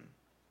 man,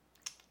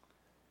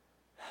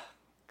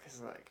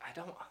 because like I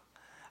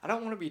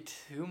don't want to be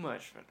too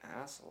much of an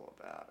asshole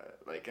about it.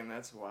 Like, and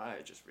that's why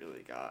I just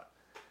really got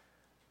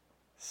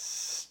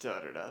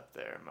stuttered up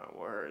there in my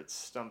words,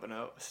 stumbling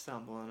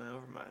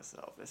over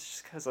myself. It's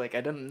just because like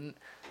I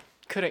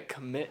couldn't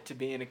commit to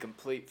being a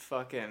complete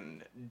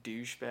fucking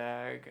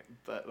douchebag,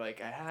 but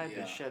like I had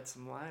to shed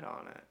some light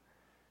on it.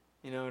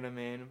 You know what I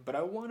mean? But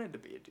I wanted to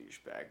be a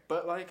douchebag.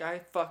 But like I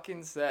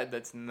fucking said,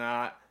 that's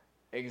not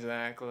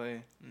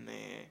exactly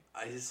me.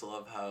 I just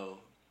love how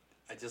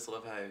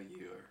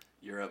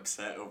you're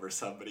upset over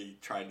somebody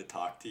trying to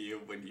talk to you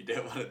when you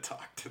didn't want to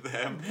talk to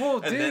them.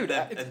 Well, and dude,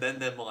 and then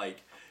them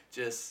like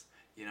just,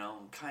 you know,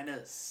 kind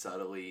of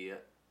subtly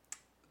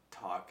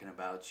talking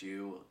about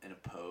you in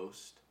a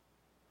post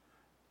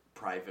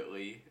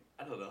privately.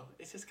 I don't know.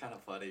 It's just kind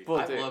of funny. Well,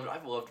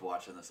 I've loved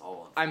watching this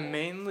all unfold. I'm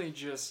mainly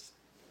just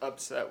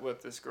upset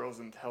with this girl's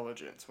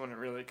intelligence when it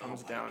really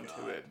comes down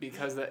to it,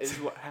 because that is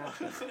what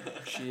happened.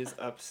 She is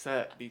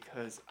upset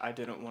because I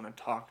didn't want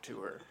to talk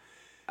to her.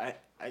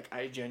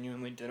 I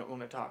genuinely didn't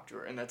want to talk to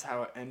her, and that's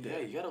how it ended. Yeah,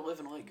 you gotta live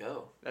and let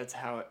go. That's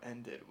how it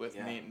ended, with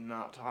me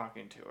not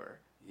talking to her.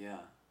 Yeah.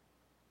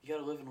 You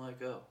gotta live and let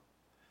go.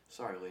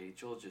 Sorry, lady.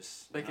 Joel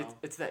just... Like,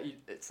 it's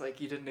like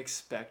you didn't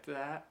expect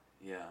that.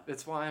 Yeah.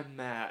 That's why I'm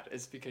mad.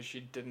 It's because she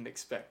didn't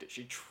expect it.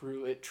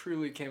 It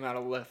truly came out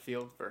of left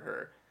field for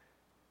her.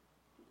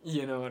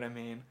 You know what I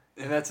mean?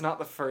 And that's not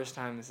the first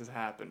time this has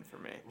happened for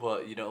me.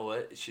 Well, you know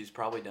what? She's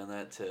probably done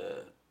that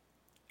to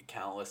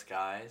countless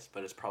guys,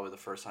 but it's probably the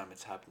first time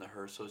it's happened to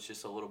her, so it's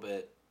just a little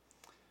bit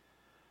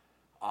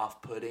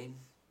off-putting.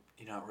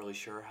 You're not really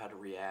sure how to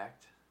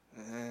react.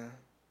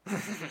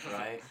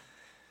 Right?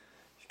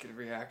 You could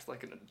react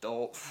like an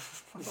adult.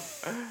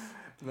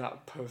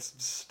 Not post some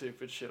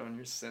stupid shit on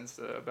your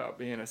Insta about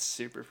being a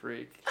super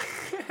freak.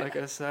 Like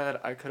I said,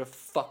 I could have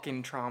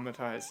fucking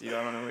traumatized you.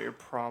 I don't know what your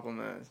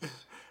problem is.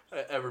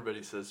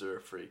 Everybody says they're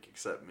a freak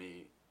except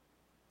me.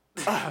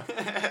 I'm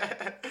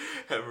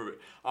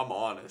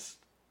honest.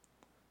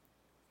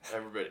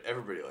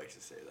 Everybody likes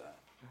to say that.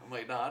 I'm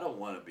like, no, I don't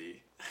want to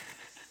be.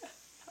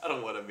 I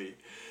don't want to be.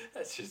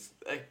 That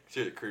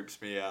shit creeps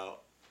me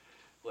out.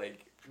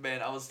 Like,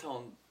 man, I was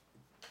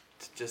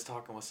just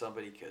talking with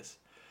somebody, because,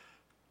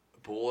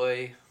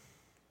 boy,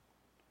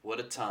 what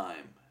a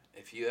time.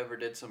 If you ever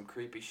did some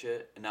creepy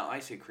shit, and now I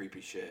say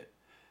creepy shit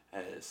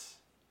as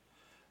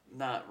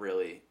not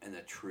really in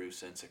the true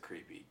sense of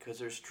creepy, because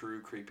there's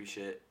true creepy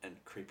shit and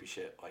creepy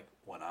shit like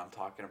when I'm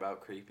talking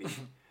about creepy.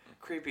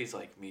 Creepy's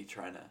like me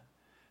trying to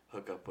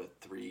hook up with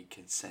 3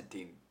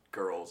 consenting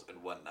girls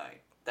in one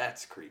night.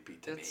 That's creepy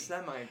to me. It's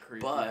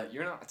semi-creepy. But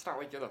it's not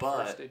like you're the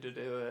first dude to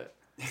do it.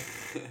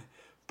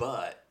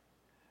 But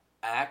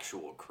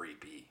actual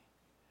creepy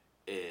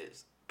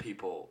is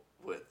people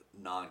with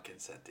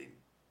non-consenting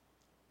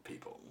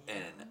people.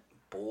 And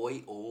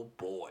boy, oh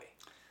boy,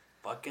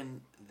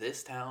 fucking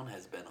this town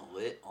has been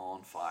lit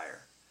on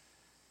fire.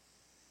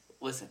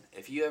 Listen,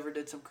 if you ever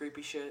did some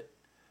creepy shit,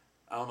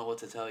 I don't know what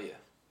to tell you.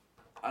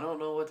 I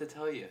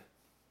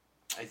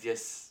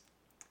just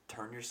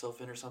turn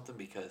yourself in or something,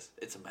 because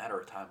it's a matter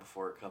of time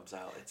before it comes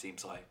out, it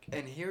seems like.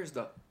 And here's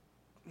the...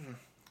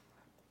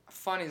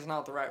 Funny is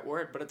not the right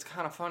word, but it's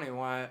kind of funny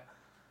why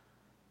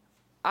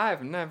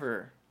I've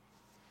never,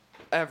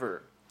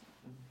 ever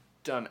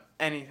done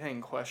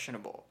anything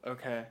questionable,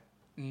 okay?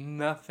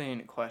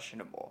 Nothing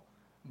questionable.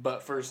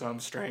 But for some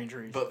strange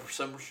reason. But for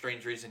some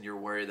strange reason, you're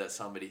worried that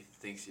somebody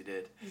thinks you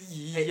did.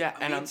 Yeah,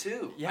 and me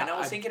too. Yeah, and I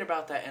was thinking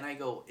about that, and I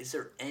go, is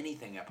there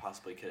anything I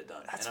possibly could have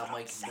done? And I'm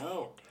like,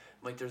 no.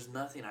 I'm like, there's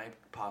nothing I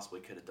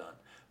possibly could have done.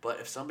 But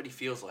if somebody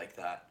feels like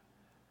that,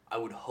 I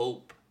would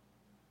hope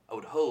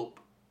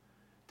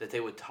that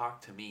they would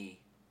talk to me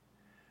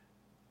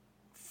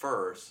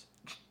first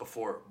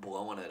before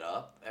blowing it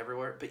up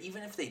everywhere. But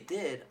even if they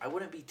did, I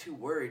wouldn't be too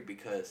worried,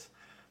 because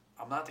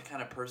I'm not the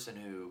kind of person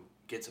who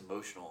gets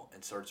emotional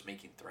and starts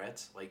making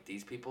threats like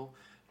these people.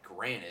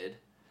 Granted,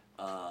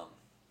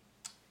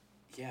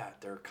 yeah,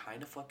 they're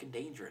kind of fucking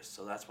dangerous,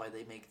 so that's why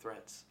they make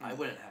threats. I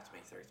wouldn't have to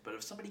make threats. But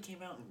if somebody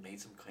came out and made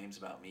some claims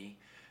about me,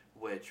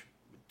 which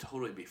would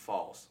totally be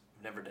false,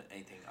 I've never done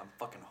anything, I'm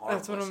fucking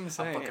harmless. That's what I'm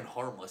saying. I'm fucking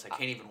harmless. I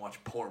can't even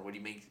watch porn.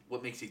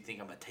 What makes you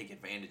think I'm gonna take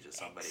advantage of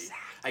somebody?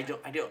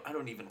 Exactly. I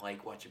don't even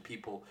like watching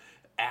people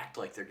act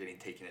like they're getting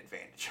taken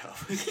advantage of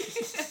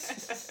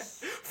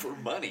for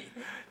money.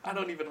 I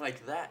don't even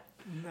like that.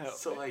 No.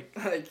 So like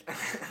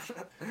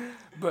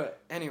But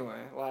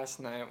anyway,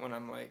 last night when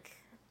I'm like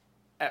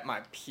at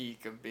my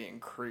peak of being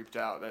creeped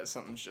out that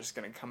something's just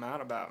gonna come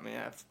out about me,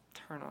 I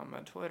turn on my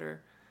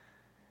Twitter,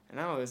 and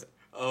I was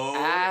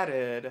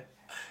added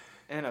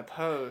in a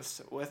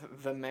post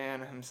with the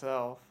man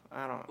himself.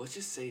 Let's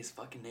just say his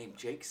fucking name.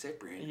 Jake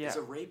Ciprian is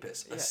a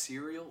rapist. A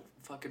serial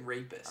fucking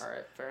rapist. All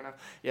right, fair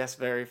enough. Yes,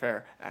 very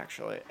fair,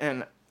 actually.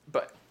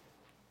 But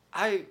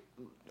I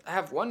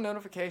have one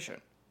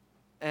notification,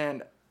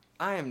 and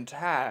I am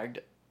tagged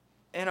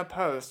in a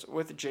post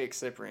with Jake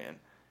Ciprian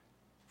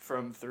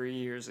from 3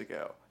 years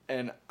ago,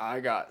 and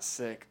I got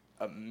sick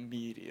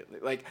immediately.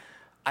 Like,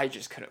 I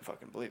just couldn't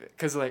fucking believe it,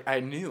 because like I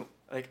knew,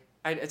 like.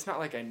 It's not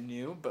like I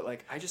knew, but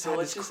like I just had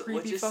this creepy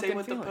let's just fucking say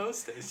what feeling. the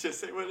post is. Just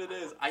say what it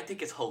is. I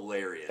think it's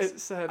hilarious. It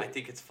said, I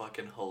think it's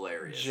fucking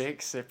hilarious.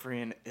 Jake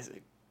Ciprian is a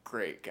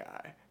great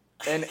guy.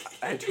 And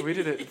I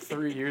tweeted it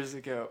 3 years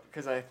ago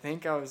because I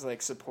think I was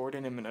like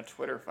supporting him in a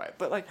Twitter fight.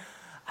 But like,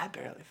 I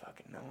barely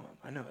fucking know him.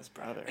 I know his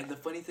brother. And the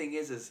funny thing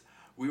is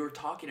we were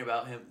talking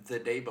about him the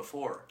day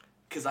before.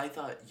 Because I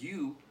thought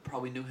you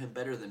probably knew him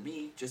better than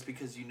me just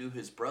because you knew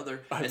his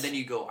brother. And then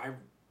you go,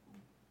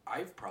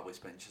 I've probably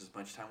spent just as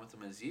much time with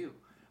him as you.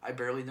 I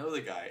barely know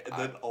the guy. And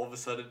then all of a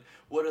sudden,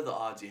 what are the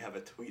odds you have a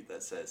tweet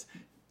that says,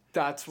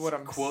 that's what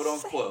I'm quote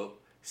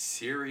unquote,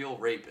 serial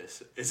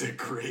rapist is a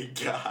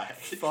great guy.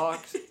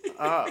 Fucked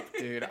up,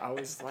 dude. I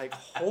was like,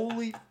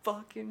 holy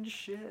fucking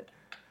shit.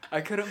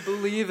 I couldn't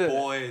believe it.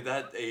 Boy,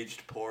 that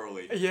aged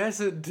poorly. Yes,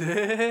 it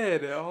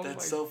did. Oh,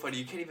 that's so funny.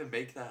 You can't even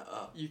make that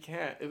up. You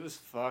can't. It was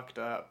fucked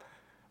up.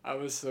 I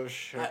was so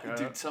shook up.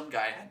 Dude, some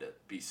guy had to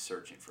be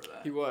searching for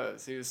that. He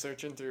was. He was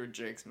searching through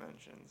Jake's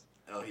mentions.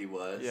 Oh, he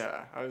was?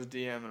 Yeah, I was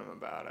DMing him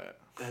about it.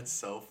 That's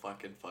so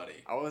fucking funny.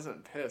 I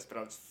wasn't pissed, but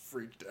I was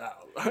freaked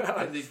out.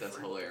 I think that's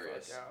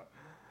hilarious.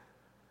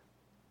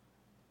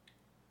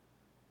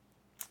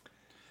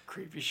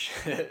 Creepy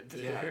shit,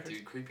 dude. Yeah,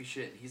 dude, creepy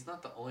shit. He's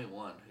not the only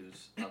one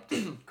who's up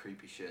to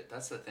creepy shit.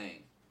 That's the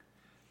thing.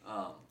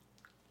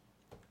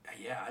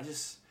 Yeah, I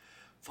just...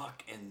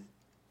 Fuck, and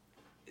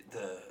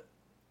the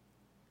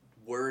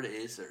word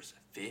is there's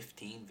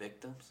 15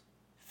 victims.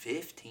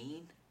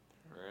 15?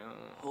 Really?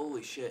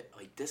 Holy shit.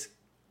 Like, this...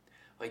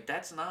 Like,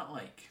 that's not,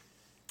 like...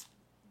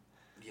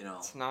 You know...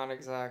 It's not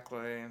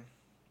exactly...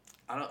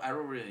 I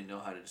don't really know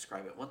how to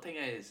describe it. One thing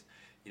is,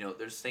 you know,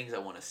 there's things I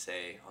want to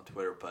say on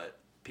Twitter, but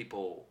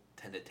people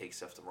tend to take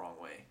stuff the wrong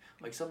way.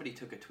 Like, somebody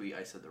took a tweet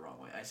I said the wrong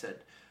way. I said,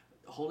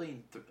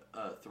 holding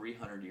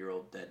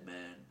 300-year-old dead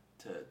man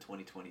to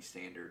 2020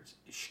 standards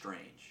is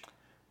strange.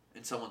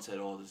 And someone said,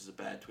 oh, this is a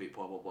bad tweet,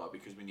 blah, blah, blah,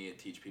 because we need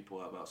to teach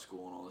people about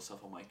school and all this stuff.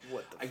 I'm like,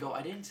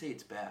 I didn't say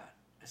it's bad.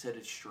 I said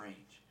it's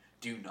strange.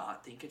 Do you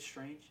not think it's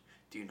strange?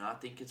 Do you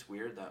not think it's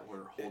weird that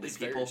we're holding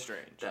people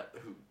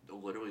who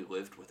literally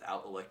lived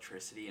without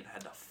electricity and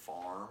had to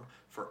farm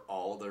for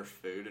all their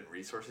food and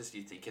resources? Do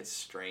you think it's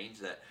strange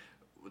that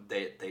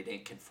they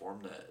didn't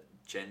conform to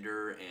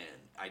gender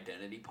and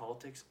identity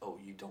politics? Oh,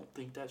 you don't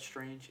think that's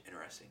strange?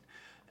 Interesting.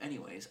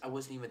 Anyways, I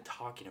wasn't even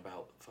talking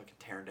about fucking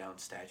tearing down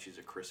statues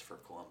of Christopher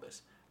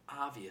Columbus.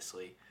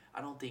 Obviously,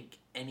 I don't think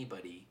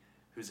anybody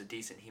who's a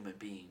decent human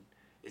being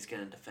is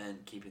going to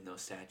defend keeping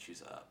those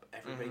statues up.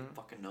 Everybody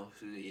fucking knows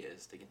who he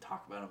is. They can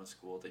talk about him in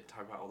school. They can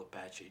talk about all the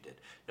bad shit he did.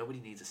 Nobody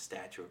needs a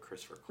statue of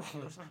Christopher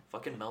Columbus.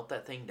 Fucking melt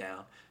that thing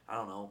down. I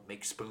don't know,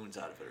 make spoons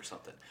out of it or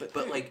something.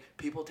 But like,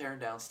 people tearing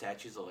down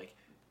statues of, like,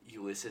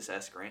 Ulysses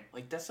S. Grant.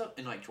 Like, that's not,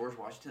 and like George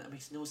Washington, that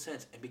makes no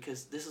sense. And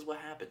because this is what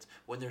happens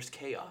when there's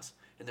chaos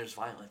and there's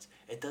violence,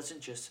 it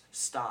doesn't just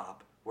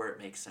stop where it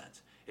makes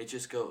sense. It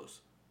just goes.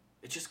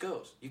 It just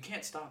goes. You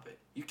can't stop it.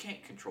 You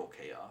can't control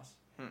chaos.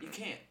 You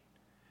can't.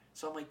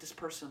 So I'm like, this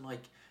person,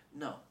 like,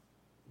 no.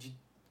 You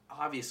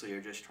obviously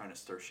are just trying to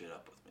stir shit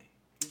up with me.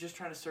 You're just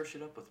trying to stir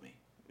shit up with me.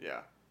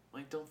 Yeah.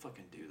 Like, don't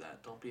fucking do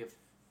that. Don't be a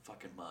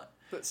fucking mutt.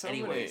 But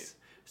anyways,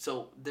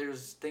 so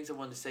there's things I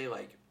wanted to say,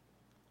 like,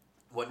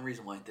 one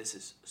reason why this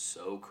is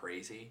so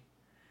crazy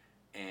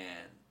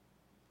and,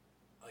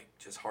 like,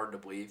 just hard to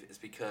believe is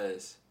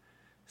because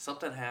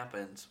something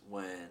happens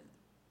when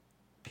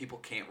people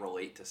can't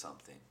relate to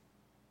something.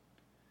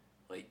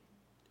 Like,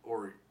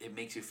 or it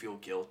makes you feel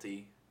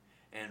guilty.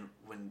 And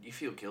when you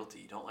feel guilty,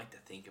 you don't like to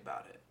think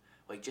about it.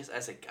 Like, just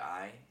as a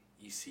guy,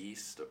 you see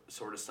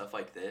sort of stuff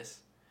like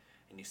this,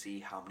 and you see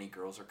how many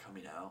girls are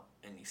coming out,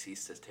 and you see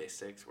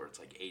statistics where it's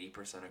like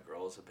 80% of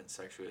girls have been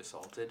sexually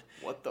assaulted.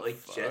 What the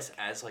fuck? Just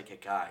as like a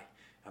guy,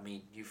 I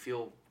mean, you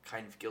feel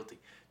kind of guilty.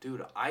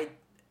 Dude,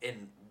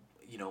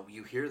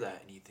 you hear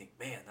that and you think,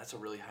 man, that's a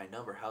really high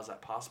number. How's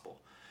that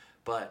possible?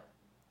 But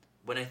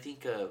when I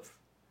think of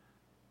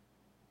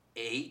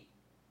 8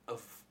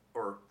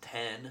 or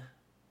 10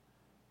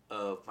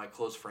 of my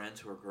close friends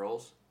who are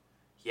girls,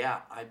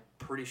 yeah, I'm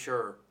pretty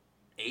sure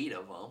 8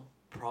 of them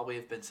probably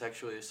have been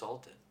sexually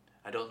assaulted.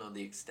 I don't know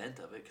the extent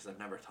of it because I've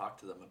never talked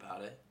to them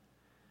about it.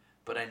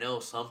 But I know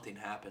something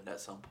happened at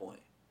some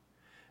point.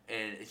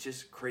 And it's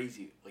just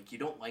crazy. Like, you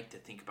don't like to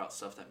think about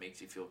stuff that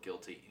makes you feel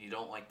guilty. And you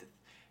don't like to...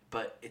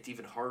 But it's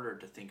even harder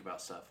to think about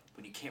stuff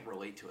when you can't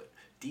relate to it.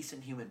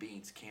 Decent human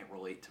beings can't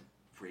relate to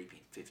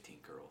raping 15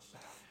 girls.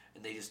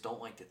 And they just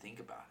don't like to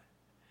think about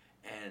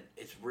it. And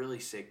it's really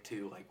sick,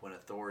 too, like, when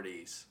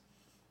authorities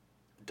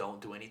don't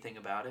do anything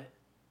about it.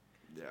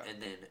 Yeah.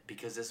 And then,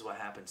 because this is what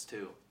happens,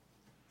 too.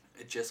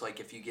 It's just like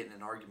if you get in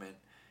an argument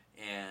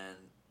and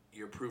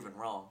you're proven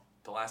wrong,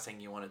 the last thing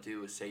you want to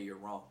do is say you're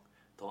wrong.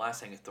 The last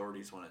thing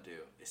authorities want to do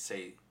is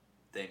say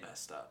they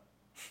messed up.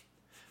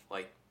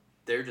 Like,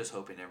 they're just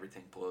hoping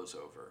everything blows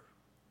over.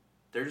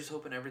 They're just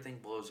hoping everything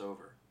blows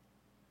over.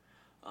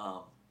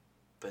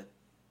 But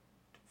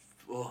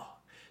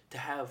to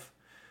have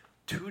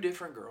 2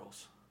 different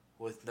girls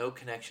with no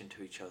connection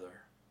to each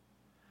other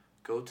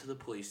go to the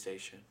police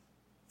station,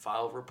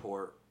 file a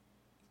report,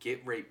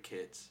 get rape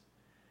kits,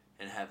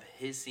 and have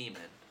his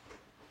semen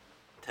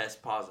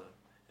test positive.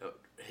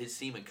 His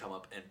semen come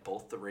up in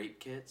both the rape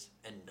kits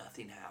and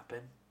nothing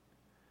happened.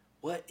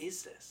 What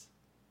is this?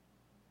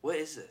 What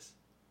is this?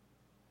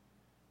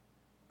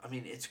 I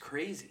mean, it's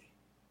crazy.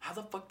 How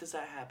the fuck does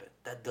that happen?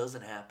 That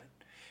doesn't happen.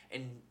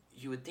 And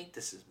you would think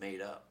this is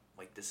made up.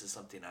 Like, this is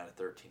something out of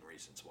 13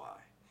 Reasons Why.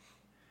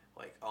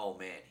 Like, oh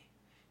man,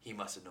 he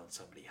must have known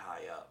somebody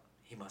high up.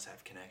 He must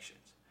have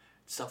connections.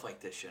 Stuff like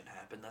this shouldn't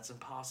happen. That's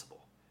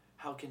impossible.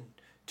 How can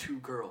 2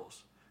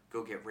 girls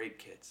go get rape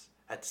kits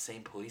at the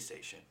same police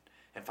station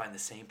and find the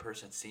same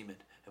person's semen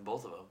in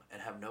both of them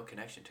and have no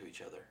connection to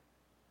each other?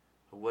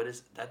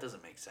 That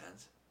doesn't make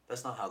sense.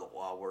 That's not how the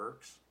law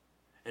works.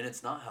 And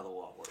it's not how the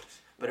law works.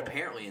 But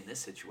apparently in this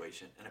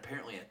situation, and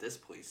apparently at this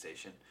police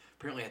station,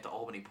 apparently at the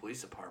Albany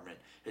Police Department,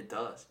 it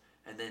does.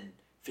 And then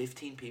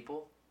 15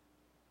 people?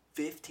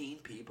 15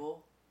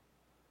 people?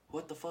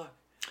 What the fuck?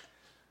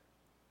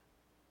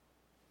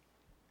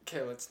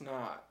 Okay, let's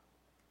not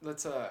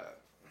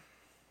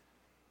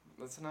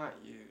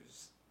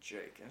use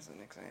Jake as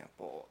an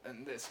example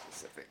in this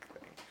specific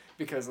thing.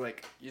 Because,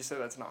 like, you said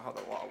that's not how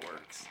the law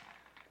works.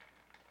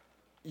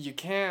 You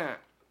cannot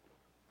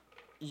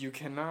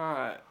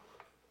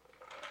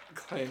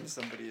claim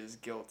somebody is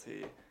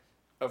guilty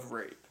of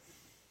rape.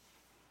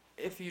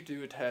 If you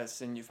do a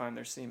test and you find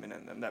their semen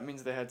in them, that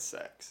means they had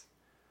sex.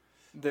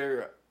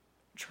 They're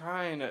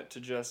trying to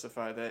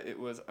justify that it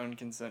was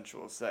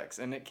unconsensual sex,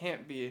 and it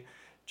can't be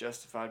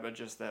justified by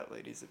just that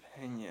lady's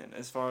opinion.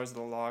 As far as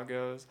the law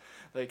goes,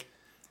 like...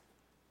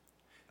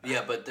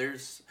 Yeah, but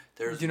there's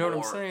you know more,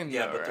 what I'm saying?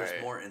 Yeah, though, but there's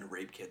right? more in a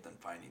rape kit than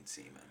finding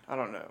semen. I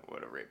don't know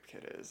what a rape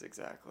kit is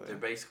exactly. They're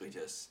basically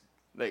just...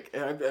 Like,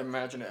 I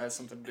imagine it has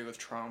something to do with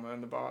trauma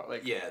in the body,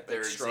 like, yeah,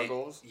 they're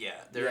struggles.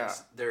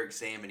 They're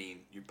examining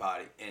your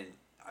body, and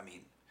I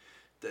mean,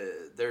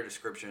 their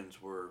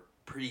descriptions were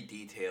pretty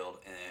detailed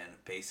and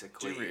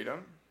basically. Did you read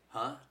them?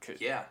 Huh?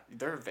 Yeah.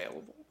 They're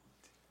available.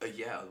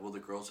 Yeah. Well, the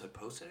girls had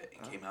posted it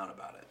and came out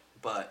about it,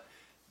 but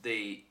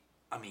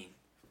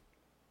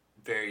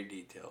very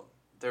detailed.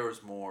 There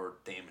was more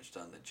damage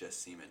done than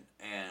just semen,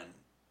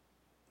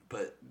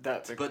 but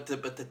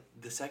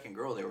the second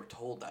girl, they were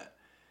told that.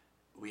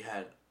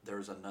 There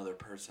was another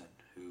person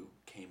who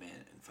came in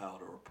and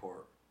filed a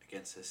report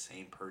against this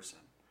same person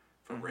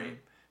for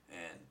rape,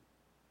 and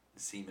the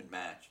semen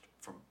matched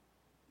from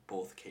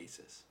both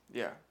cases.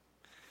 Yeah.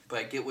 But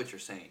I get what you're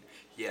saying.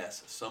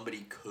 Yes,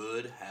 somebody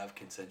could have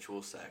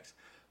consensual sex,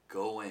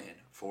 go in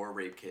for a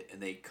rape kit, and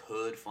they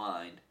could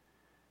find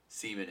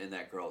semen in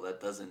that girl.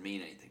 That doesn't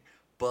mean anything.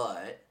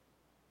 But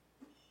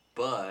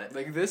But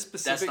like this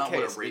specific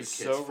case is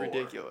so for.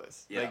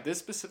 ridiculous. Yeah. Like this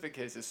specific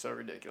case is so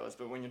ridiculous.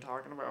 But when you're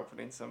talking about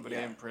putting somebody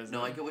in prison,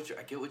 no, I get what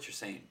you're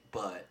saying.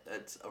 But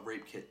that's a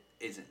rape kit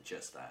isn't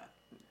just that.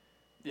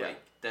 Yeah. Like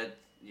that,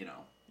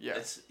 Yeah.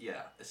 It's the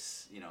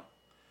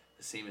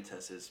semen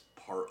test is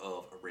part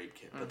of a rape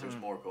kit, but there's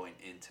more going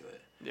into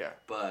it. Yeah.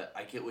 But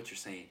I get what you're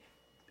saying.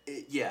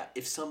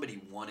 If somebody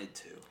wanted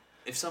to,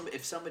 if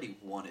somebody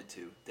wanted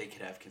to, they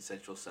could have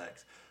consensual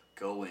sex,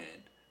 go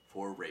in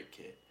for a rape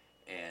kit,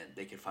 and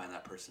they could find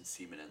that person's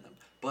semen in them.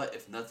 But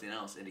if nothing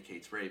else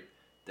indicates rape,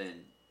 then,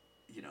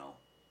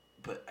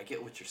 But I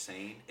get what you're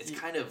saying. It's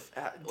kind of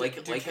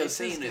like I was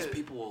saying is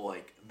people will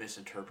like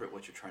misinterpret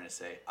what you're trying to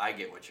say. I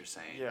get what you're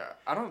saying. Yeah,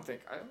 I don't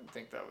think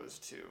that was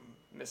too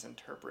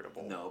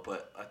misinterpretable. No,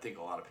 but I think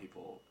a lot of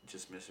people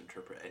just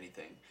misinterpret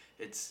anything.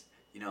 It's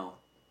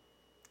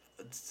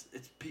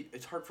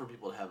it's hard for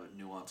people to have a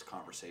nuanced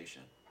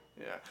conversation.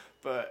 Yeah,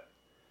 but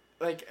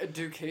like,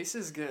 do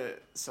cases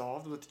get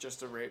solved with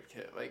just a rape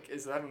kit? Like,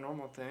 is that a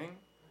normal thing?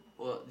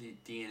 Well, the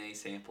DNA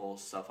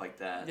samples, stuff like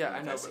that. Yeah, I know,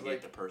 but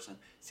investigate the person.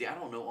 See, I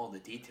don't know all the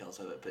details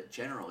of it, but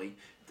generally,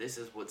 this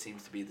is what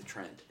seems to be the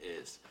trend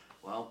is,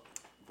 well,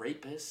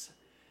 rapists,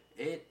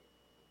 if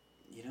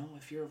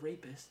you're a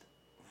rapist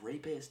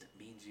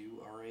means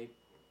you are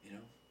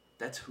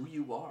that's who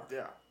you are.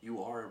 Yeah.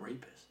 You are a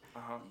rapist.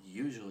 Uh-huh.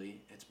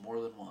 Usually, it's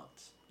more than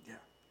once. Yeah.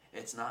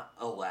 It's not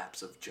a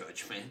lapse of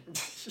judgment.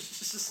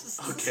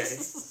 Okay?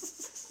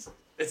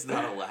 It's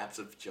not a lapse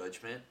of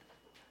judgment.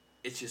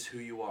 It's just who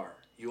you are.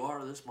 You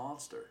are this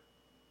monster.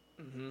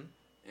 Mm-hmm.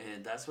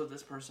 And that's what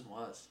this person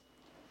was.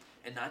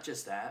 And not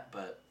just that,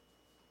 but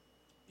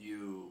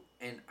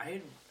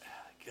I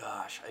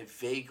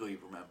vaguely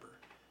remember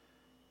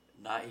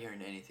not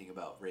hearing anything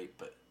about rape,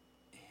 but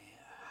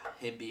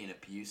him being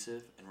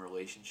abusive in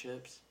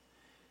relationships.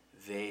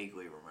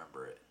 Vaguely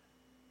remember it.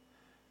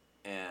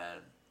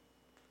 And,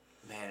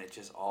 man, it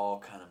just all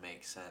kind of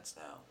makes sense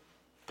now.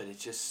 But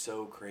it's just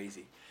so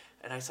crazy.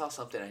 And I saw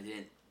something, I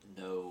didn't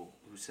know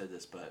who said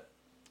this, but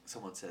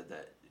someone said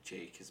that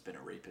Jake has been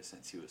a rapist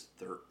since he was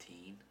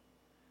 13.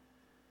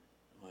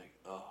 I'm like,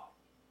 oh,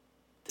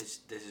 this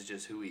is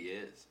just who he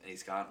is, and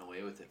he's gotten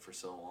away with it for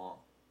so long.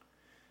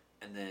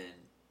 And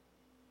then,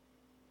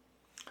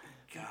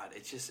 God,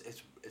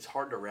 it's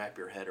hard to wrap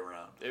your head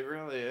around. It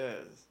really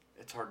is.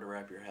 It's hard to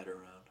wrap your head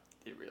around.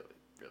 It really,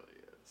 really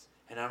is.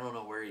 And I don't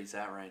know where he's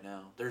at right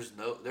now. People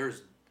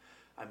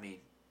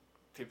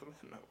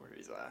don't know where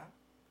he's at.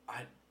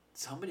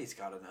 Somebody's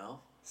got to know.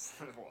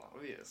 Well,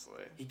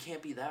 obviously. He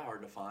can't be that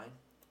hard to find.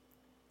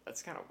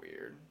 That's kind of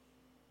weird.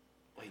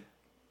 Like,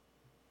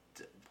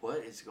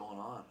 what is going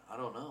on? I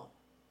don't know.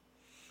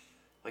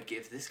 Like,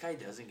 if this guy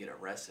doesn't get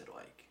arrested,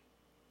 like,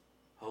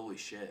 holy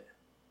shit.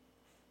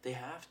 They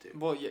have to.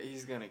 Well, yeah,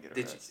 he's going to get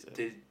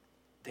arrested.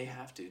 They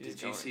have to. He's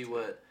Did you see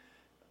what...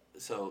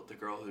 So, the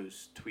girl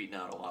who's tweeting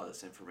out a lot of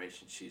this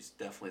information, she's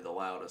definitely the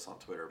loudest on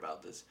Twitter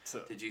about this.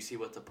 So, did you see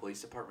what the police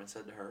department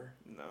said to her?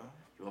 No.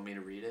 You want me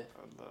to read it?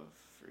 I'd love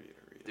for you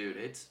to read it. Dude,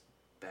 it's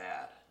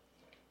bad.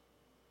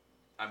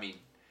 I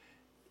mean,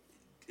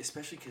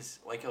 especially because,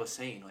 like I was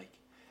saying, like,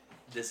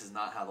 this is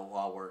not how the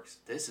law works.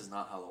 This is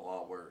not how the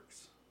law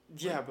works.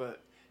 Yeah, like,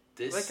 but...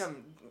 This...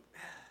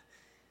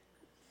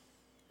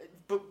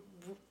 But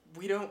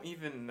we don't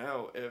even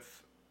know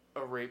if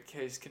a rape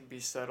case can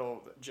be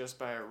settled just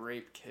by a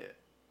rape kit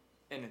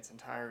in its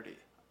entirety.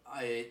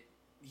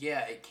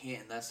 Yeah, it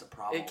can. That's the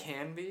problem. It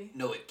can be?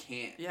 No, it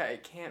can't. Yeah,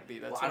 it can't be.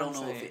 That's well, what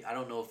I'm saying. I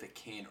don't know if it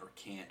can or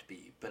can't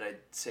be, but I'd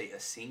say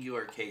a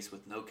singular case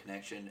with no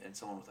connection and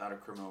someone without a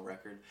criminal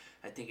record,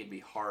 I think it'd be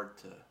hard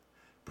to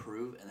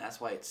prove, and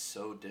that's why it's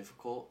so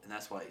difficult, and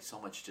that's why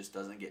so much just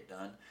doesn't get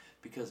done,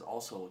 because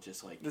also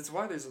just like... That's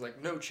why there's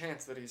like no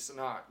chance that he's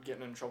not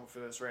getting in trouble for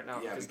this right now,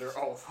 because they're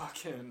all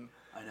fucking...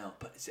 I know,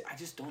 but see, I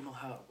just don't know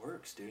how it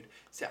works, dude.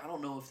 See, I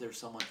don't know if there's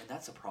someone, and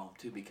that's a problem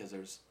too, because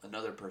there's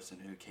another person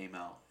who came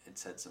out and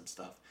said some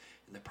stuff,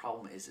 and the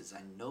problem is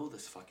I know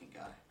this fucking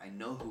guy. I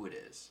know who it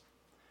is.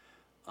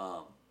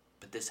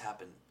 But this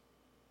happened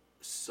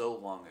so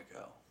long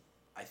ago.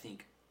 I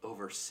think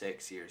over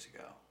 6 years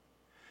ago.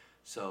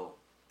 So,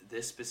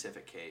 this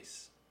specific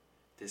case,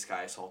 this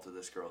guy assaulted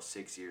this girl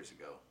 6 years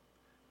ago.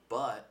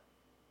 But,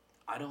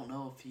 I don't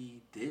know if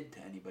he did to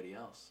anybody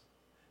else.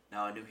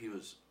 Now, I knew he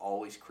was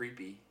always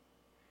creepy,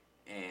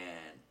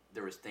 and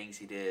there was things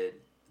he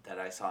did that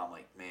I saw, I'm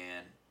like,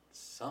 man,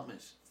 something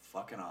is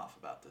fucking off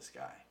about this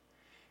guy.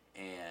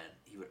 And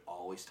he would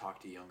always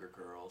talk to younger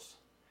girls,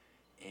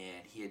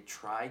 and he had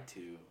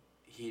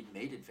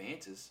made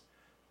advances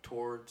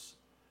towards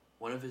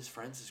one of his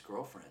friends'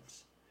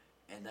 girlfriends,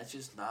 and that's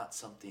just not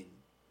something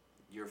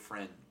your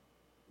friend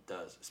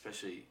does,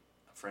 especially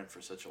a friend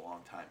for such a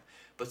long time.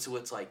 But so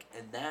it's like,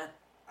 and that,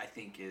 I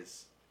think,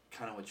 is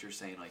kind of what you're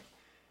saying, like,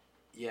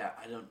 yeah,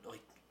 I don't,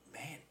 like,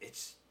 man,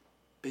 it's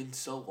been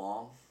so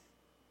long.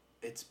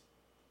 It's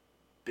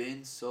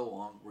been so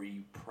long where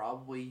you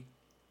probably,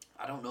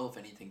 I don't know if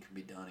anything can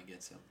be done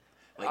against him.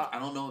 Like, I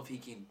don't know if he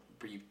can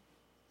be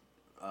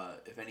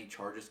if any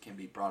charges can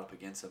be brought up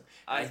against him.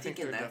 I think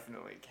there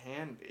definitely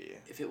can be.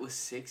 If it was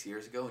 6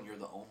 years ago and you're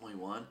the only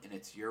one and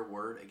it's your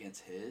word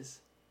against his,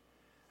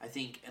 I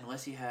think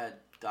unless you had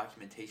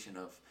documentation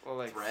of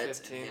threats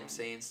 15. And him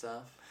saying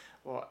stuff.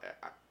 Well,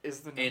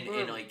 is the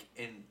number...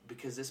 And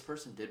because this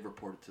person did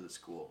report it to the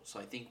school, so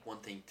I think one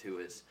thing too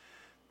is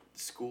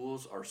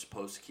schools are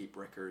supposed to keep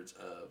records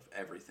of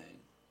everything,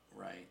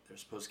 right? They're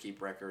supposed to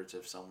keep records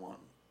if someone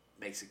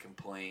makes a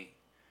complaint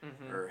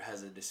or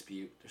has a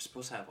dispute. They're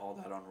supposed to have all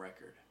that on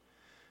record.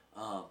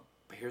 But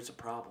here's the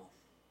problem.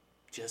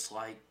 Just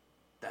like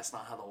that's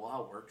not how the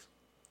law works,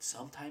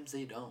 sometimes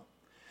they don't.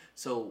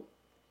 So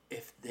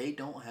if they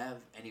don't have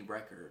any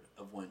record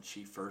of when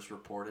she first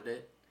reported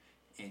it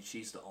and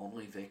she's the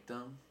only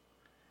victim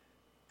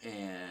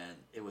and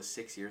it was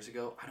 6 years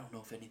ago, I don't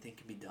know if anything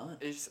can be done.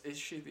 Is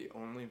she the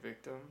only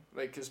victim?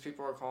 Like, because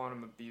people are calling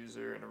him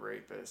abuser and a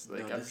rapist.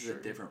 Like, no, this is a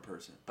different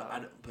person.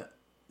 But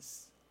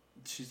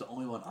she's the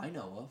only one I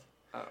know of.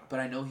 Oh. But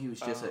I know he was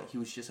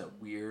just a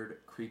weird,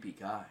 creepy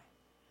guy.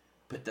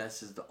 But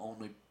this is the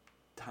only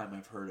time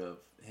I've heard of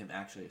him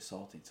actually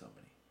assaulting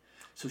somebody.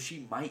 So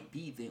she might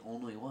be the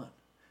only one.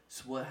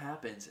 So what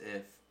happens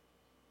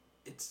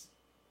if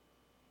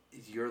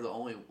you're the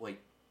only,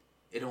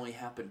 it only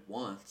happened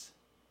once,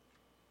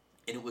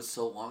 and it was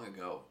so long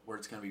ago where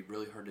it's going to be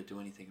really hard to do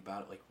anything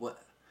about it? Like,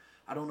 what?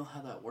 I don't know how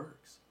that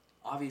works.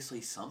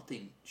 Obviously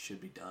something should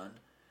be done,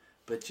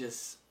 but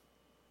just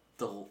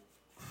the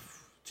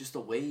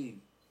way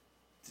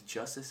the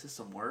justice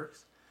system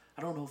works,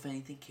 I don't know if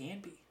anything can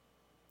be.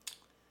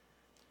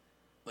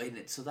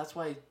 So that's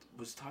why I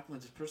was talking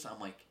with this person.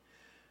 I'm like,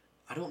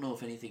 I don't know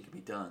if anything can be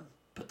done,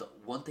 but the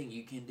one thing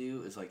you can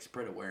do is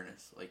spread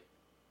awareness,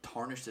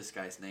 tarnish this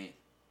guy's name.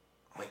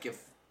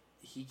 If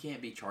he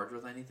can't be charged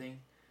with anything,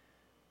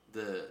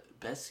 the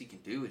best he can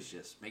do is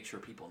just make sure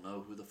people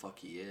know who the fuck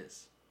he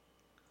is.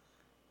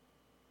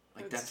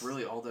 That's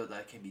really all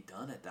that can be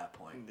done at that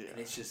point. Yeah. And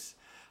it's just,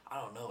 I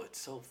don't know,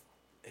 it's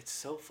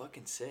so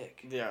fucking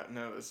sick. Yeah,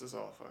 no, this is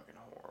all fucking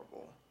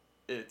horrible.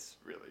 It's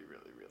really,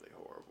 really, really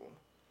horrible.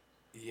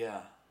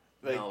 Yeah.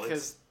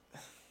 Because...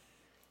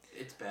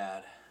 it's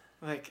bad.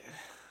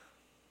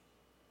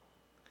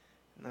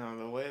 No,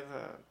 the way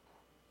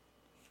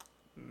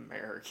the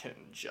American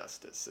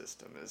justice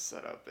system is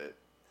set up, it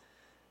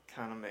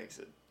kind of makes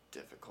it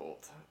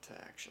difficult to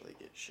actually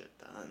get shit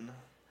done.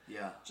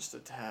 Yeah. Just a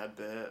tad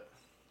bit.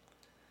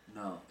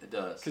 No, it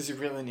does. Because you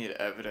really need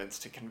evidence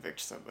to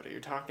convict somebody. You're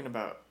talking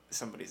about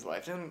somebody's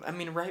life. And, I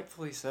mean,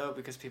 rightfully so,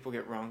 because people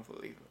get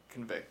wrongfully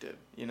convicted,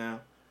 you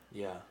know?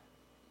 Yeah.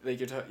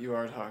 You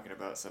are talking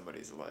about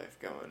somebody's life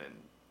going in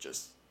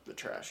just the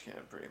trash can,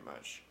 pretty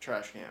much.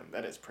 Trash can,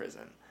 that is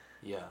prison.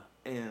 Yeah.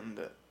 And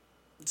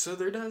so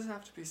there does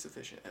have to be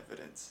sufficient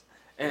evidence.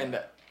 And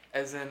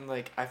as in,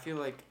 I feel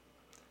like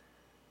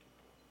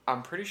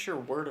I'm pretty sure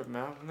word of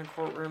mouth in the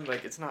courtroom,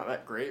 it's not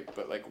that great,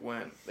 but,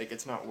 when,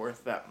 it's not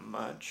worth that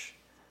much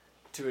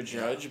to a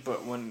judge,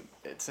 but when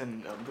it's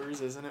in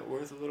numbers, isn't it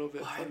worth a little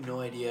bit? Well, I have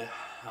no idea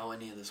how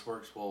any of this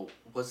works. Well,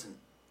 was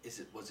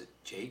it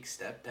Jake's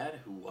stepdad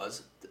who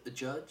was the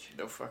judge?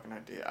 No fucking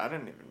idea. I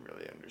didn't even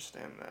really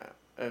understand that.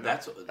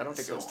 I don't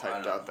think it was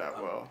typed out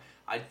that well.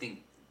 I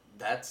think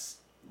that's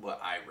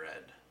what I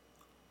read,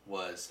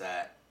 was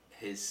that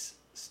his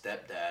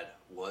stepdad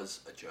was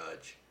a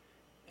judge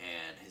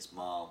and his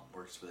mom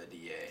works for the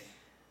DA.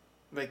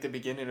 The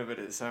beginning of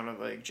it sounded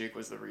like Jake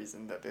was the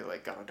reason that they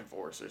got a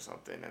divorce or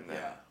something, and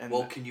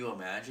then can you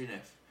imagine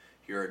if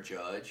you're a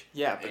judge?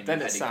 Yeah, but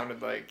then it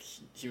sounded like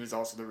he was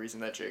also the reason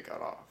that Jake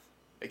got off.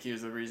 He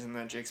was the reason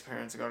that Jake's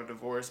parents got a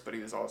divorce, but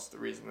he was also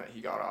the reason that he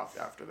got off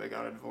after they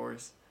got a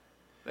divorce.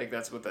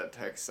 That's what that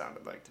text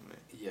sounded like to me.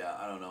 Yeah,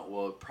 I don't know.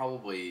 Well,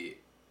 probably,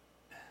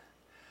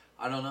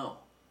 I don't know.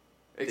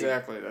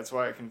 Exactly, that's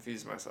why I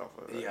confused myself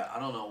with it. Yeah, I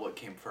don't know what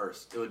came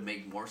first. It would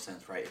make more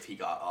sense, right, if he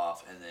got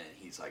off and then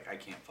he's like, I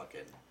can't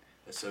fucking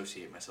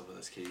associate myself with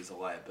this kid. He's a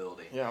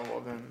liability. Yeah,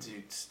 well then...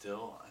 Dude,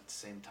 still, at the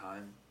same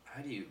time,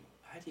 how do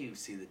you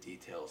see the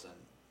details and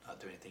not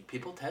do anything?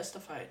 People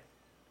testified.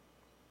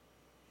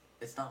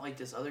 It's not like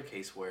this other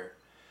case where...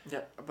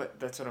 Yeah, but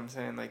that's what I'm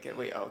saying.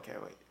 Wait.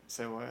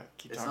 So what?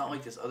 Keep talking. It's not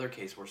like this other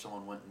case where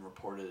someone went and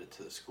reported it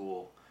to the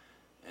school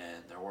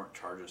and there weren't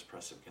charges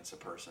pressed against a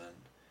person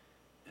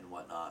and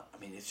whatnot. I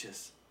mean, it's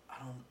just...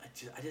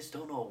 I just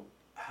don't know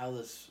how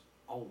this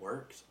all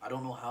works. I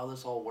don't know how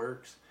this all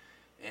works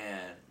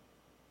and,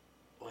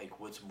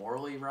 what's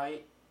morally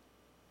right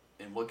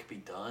and what could be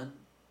done.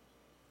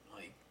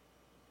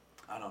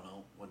 I don't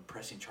know. When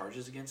pressing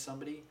charges against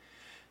somebody...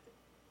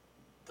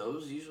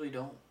 those usually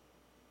don't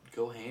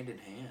go hand in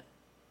hand.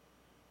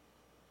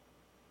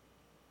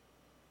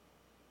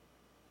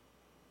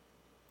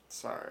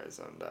 Sorry, I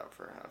zoned out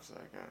for a half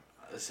second.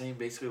 Saying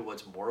basically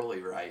what's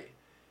morally right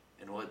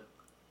and what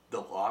the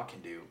law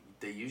can do,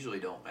 they usually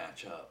don't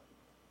match up.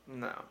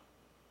 No.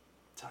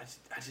 So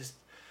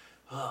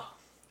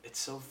it's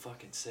so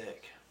fucking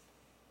sick.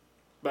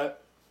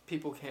 But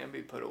people can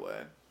be put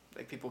away.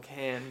 People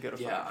can go to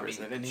fucking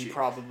prison, and he should.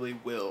 probably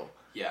will.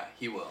 Yeah,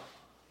 he will.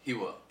 He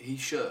will. He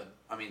should.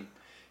 I mean,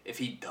 if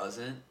he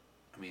doesn't,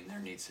 I mean, there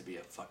needs to be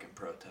a fucking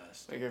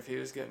protest. Like, if he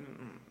was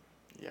getting...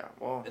 yeah,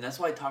 well... And that's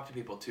why I talk to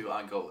people, too.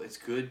 I go, it's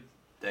good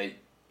that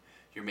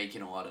you're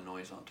making a lot of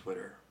noise on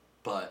Twitter,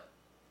 but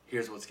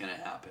here's what's going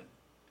to happen.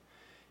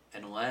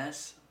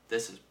 Unless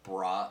this is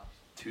brought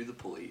to the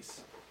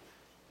police,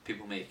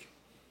 people make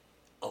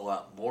a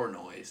lot more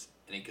noise,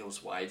 and it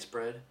goes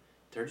widespread,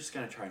 they're just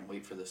going to try and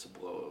wait for this to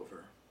blow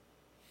over.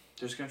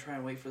 They're just going to try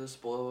and wait for this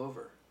to blow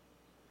over.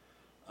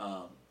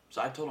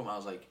 So I told him, I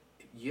was like,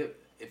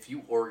 if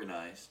you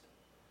organized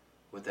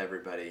with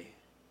everybody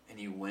and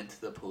you went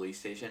to the police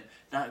station,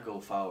 not go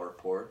file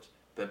reports,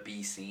 but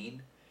be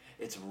seen,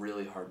 it's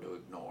really hard to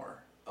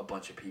ignore a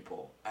bunch of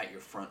people at your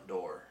front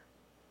door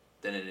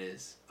than it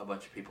is a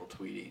bunch of people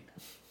tweeting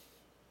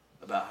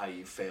about how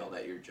you failed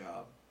at your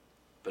job.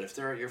 But if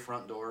they're at your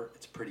front door,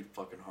 it's pretty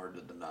fucking hard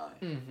to deny.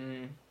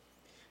 Mm-hmm.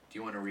 Do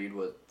you want to read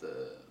what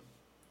the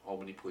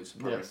Albany Police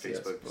Department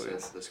Facebook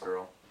says to this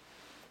girl?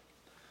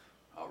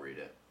 I'll read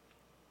it.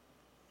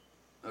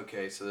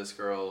 Okay, so this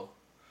girl...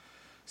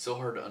 Still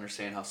hard to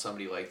understand how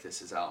somebody like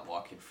this is out and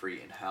walking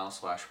free, and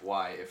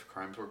how/why, if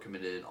crimes were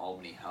committed in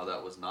Albany, how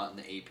that was not in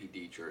the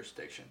APD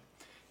jurisdiction.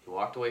 He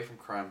walked away from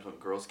crimes when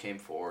girls came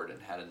forward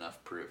and had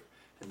enough proof,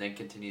 and then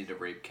continued to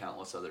rape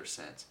countless others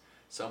since.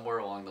 Somewhere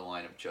along the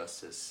line of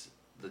justice,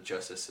 the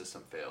justice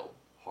system failed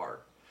hard.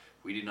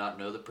 We do not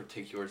know the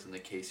particulars in the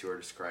case you are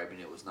describing.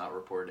 It was not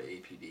reported to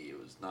APD. It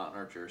was not in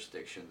our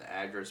jurisdiction. The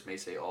address may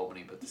say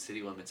Albany, but the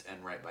city limits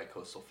end right by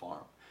Coastal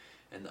Farm.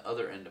 And the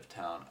other end of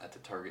town at the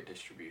Target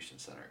Distribution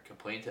Center.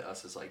 Complaining to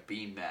us is like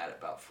being mad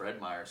about Fred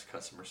Meyer's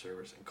customer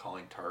service and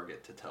calling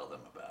Target to tell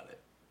them about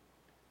it.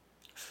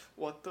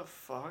 What the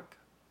fuck?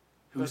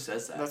 Who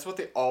says that? That's what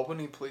the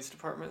Albany Police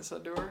Department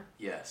said to her?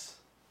 Yes.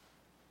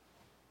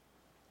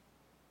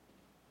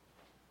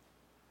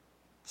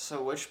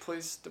 So which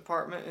police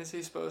department is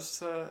he supposed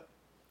to...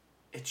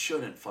 It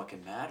shouldn't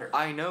fucking matter.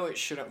 I know it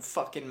shouldn't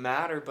fucking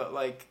matter, but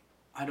like...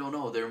 I don't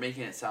know. They're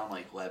making it sound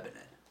like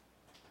Lebanon.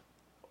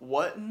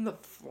 What in the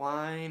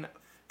flying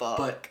fuck?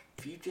 But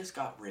if you just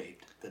got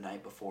raped the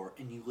night before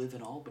and you live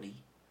in Albany,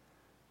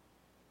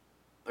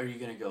 are you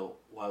going to go,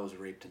 well, I was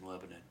raped in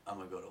Lebanon, I'm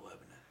going to go to Lebanon?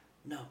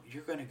 No,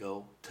 you're going to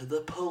go to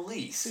the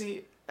police.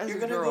 See, you're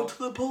going to go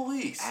to the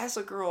police. As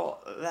a girl,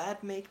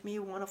 that'd make me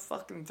want to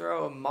fucking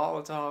throw a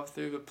Molotov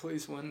through the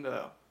police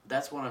window.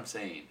 That's what I'm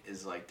saying,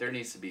 is like, there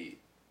needs to be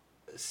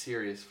a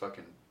serious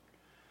fucking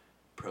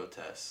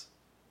protest.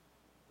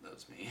 That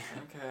was me.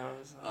 Okay,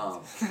 I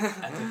was...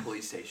 at the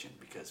police station,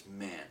 because,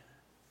 man,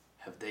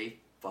 have they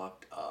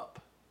fucked up.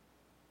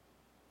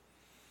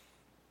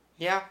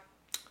 Yeah.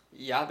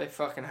 Yeah, they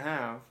fucking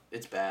have.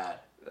 It's bad.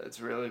 It's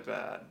really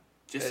bad.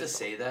 Just to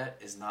say that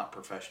is not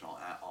professional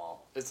at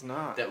all. It's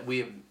not. That we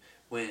have,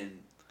 when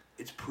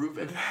it's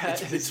proven,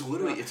 it's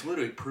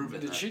literally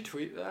proven. Did she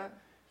tweet that?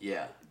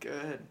 Yeah.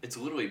 Good. It's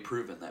literally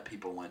proven that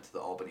people went to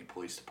the Albany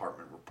Police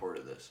Department and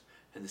reported this.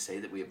 And to say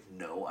that we have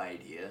no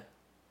idea...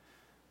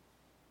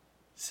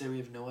 Say we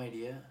have no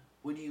idea?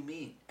 What do you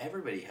mean?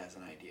 Everybody has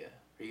an idea.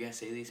 Are you going to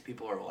say these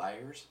people are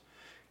liars?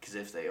 Because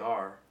if they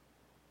are,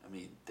 I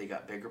mean, they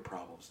got bigger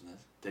problems than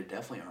this. They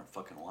definitely aren't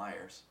fucking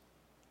liars.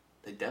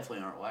 They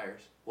definitely aren't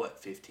liars. What,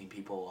 15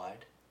 people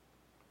lied?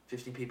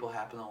 15 people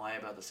happen to lie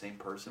about the same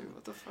person? Dude,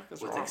 what the fuck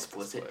is with wrong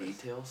explicit with this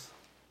place? details?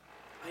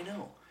 I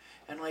know.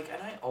 And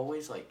I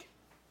always,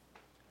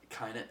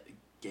 kind of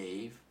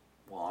gave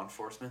law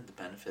enforcement the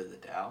benefit of the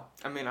doubt.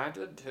 I mean, I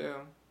did too.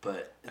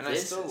 But and I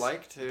still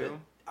like to.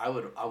 I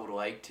would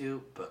like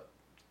to, but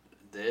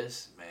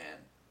this, man,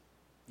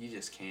 you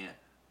just can't.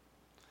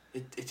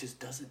 It just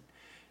doesn't.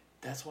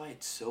 That's why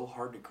it's so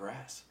hard to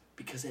grasp,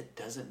 because it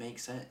doesn't make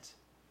sense.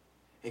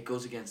 It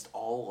goes against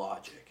all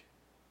logic.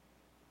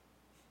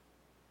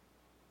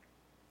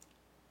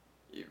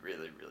 It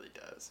really, really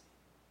does.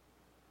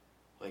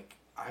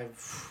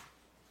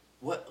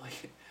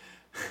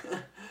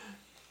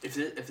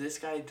 If this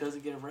guy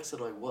doesn't get arrested,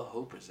 what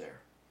hope is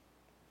there?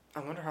 I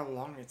wonder how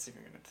long it's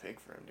even going to take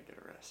for him to get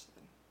arrested.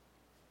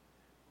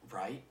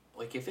 Right?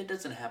 If it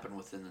doesn't happen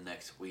within the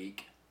next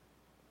week...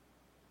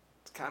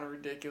 It's kind of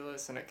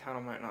ridiculous, and it kind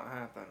of might not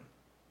happen.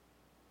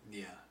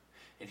 Yeah.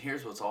 And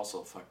here's what's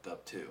also fucked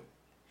up, too.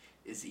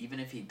 Is even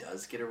if he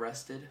does get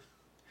arrested,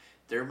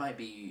 there might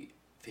be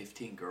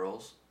 15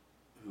 girls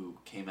who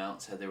came out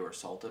and said they were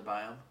assaulted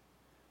by him.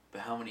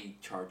 But how many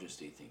charges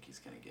do you think he's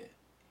going to get?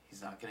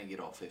 He's not going to get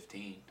all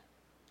 15.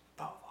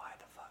 But why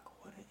the fuck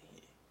wouldn't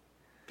he?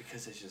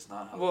 Because it's just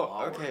not how the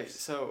law works.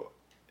 So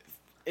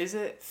is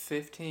it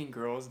 15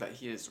 girls that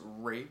he has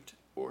raped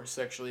or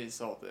sexually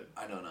assaulted?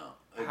 I don't know.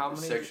 How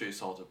many? Sexually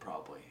assaulted,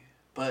 probably.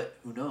 But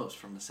who knows?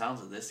 From the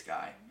sounds of this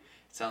guy,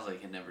 it sounds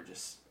like it never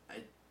just...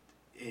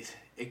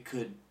 It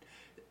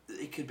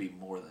could be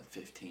more than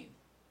 15.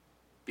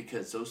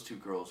 Because those two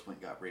girls went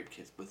and got rape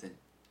kits within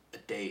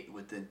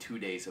 2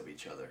 days of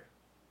each other.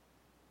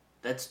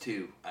 That's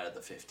 2 out of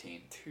the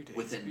 15. 2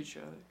 days of each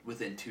other?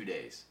 Within 2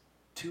 days.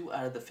 2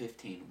 out of the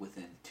 15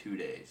 within 2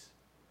 days.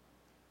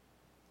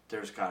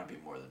 There's got to be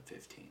more than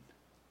 15.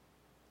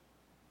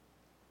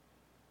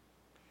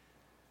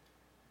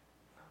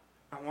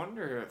 I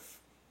wonder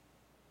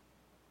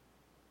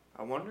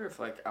if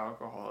like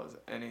alcohol has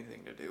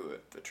anything to do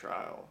with the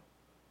trial.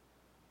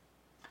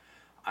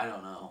 I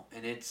don't know,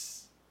 and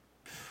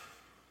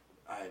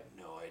I have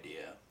no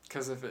idea.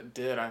 Because if it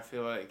did, I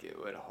feel like it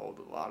would hold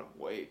a lot of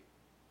weight.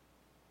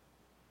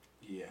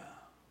 Yeah.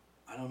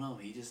 I don't know.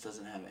 He just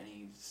doesn't have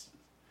any...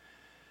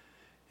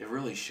 It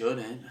really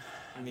shouldn't.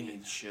 I mean,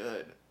 it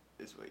should,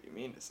 is what you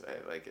mean to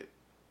say.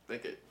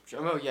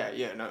 Oh,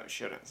 yeah, no, it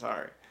shouldn't.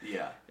 Sorry.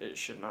 Yeah. It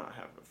should not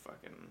have a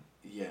fucking...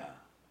 Yeah.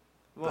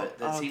 Well, but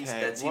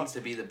that seems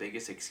to be the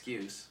biggest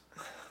excuse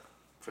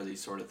for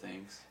these sort of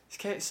things.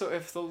 Okay, so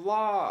if the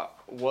law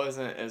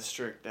wasn't as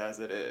strict as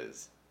it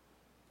is...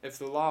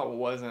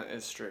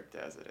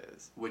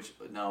 Which,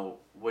 no,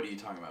 what are you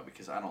talking about?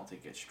 Because I don't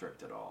think it's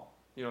strict at all.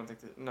 You don't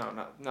think that... No,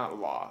 not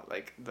law.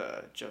 Like,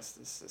 the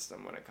justice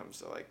system when it comes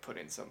to, like,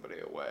 putting somebody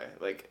away.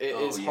 Like, it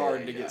is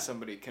hard to get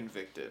somebody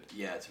convicted.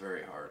 Yeah, it's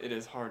very hard. It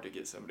is hard to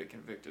get somebody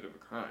convicted of a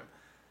crime.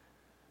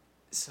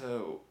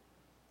 So,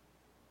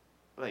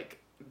 like,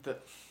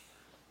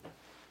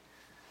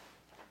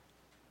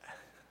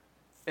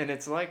 and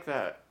it's like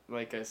that,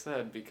 like I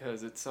said,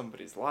 because it's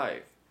somebody's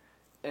life.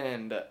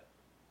 And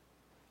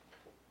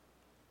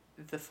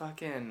the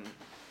fucking...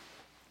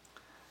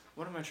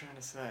 What am I trying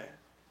to say?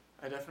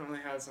 I definitely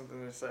had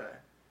something to say.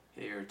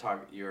 Yeah,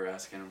 you were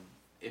asking him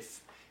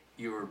if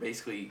you were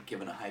basically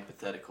given a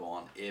hypothetical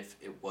on if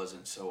it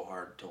wasn't so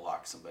hard to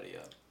lock somebody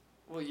up.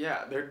 Well,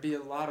 yeah, there'd be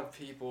a lot of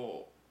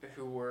people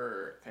who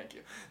were... Thank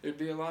you. There'd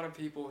be a lot of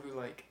people who,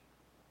 like...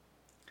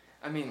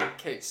 I mean,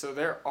 okay, so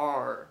there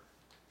are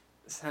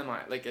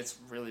like, it's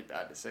really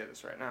bad to say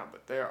this right now,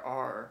 but there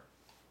are...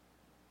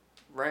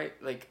 Right?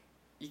 Like,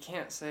 you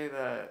can't say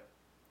that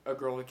a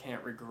girl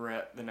can't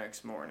regret the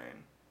next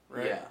morning,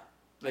 right? Yeah.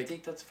 Like, I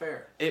think that's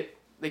fair.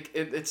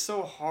 It's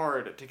so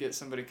hard to get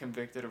somebody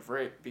convicted of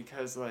rape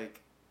because, like...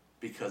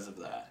 Because of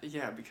that.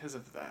 Yeah, because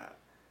of that.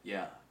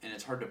 Yeah, and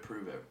it's hard to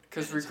prove it.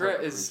 Because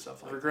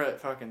regret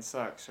fucking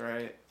sucks,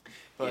 right?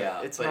 But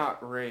yeah, it's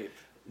not rape.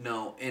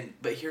 No,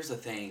 but here's the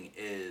thing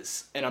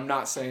is... And I'm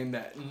not saying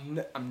that...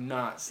 I'm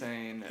not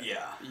saying...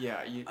 Yeah.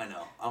 Yeah, I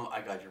know.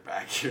 I got your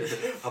back here.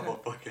 I'm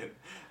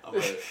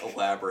gonna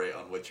elaborate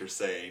on what you're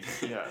saying.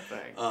 Yeah,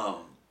 thanks.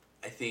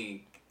 I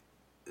think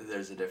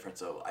there's a difference,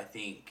 though. I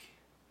think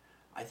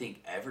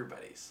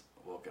everybody's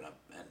woken up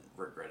and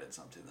regretted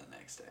something the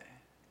next day.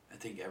 I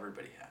think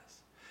everybody has.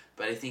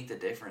 But I think the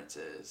difference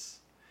is...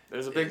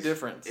 There's a big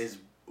difference. Is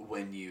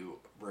when you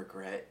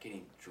regret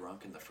getting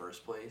drunk in the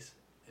first place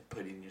and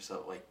putting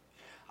yourself, like...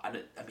 I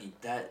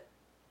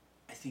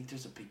think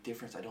there's a big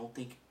difference. I don't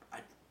think...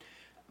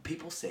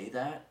 People say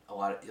that a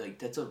lot. Like,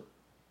 that's a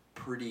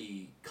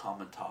pretty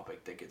common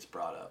topic that gets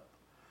brought up.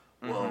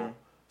 Mm-hmm. Well,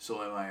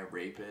 so am I a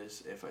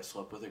rapist if I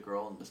slept with a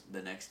girl and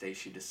the next day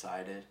she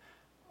decided...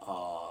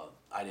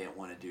 I didn't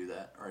want to do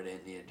that, or I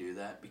didn't need to do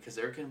that, because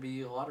there can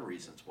be a lot of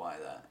reasons why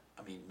that.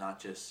 I mean, not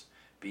just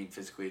being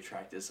physically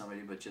attracted to somebody,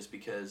 but just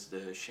because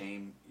the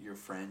shame your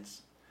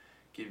friends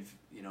give,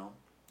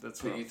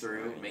 put you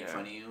through, make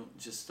fun of you,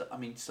 just,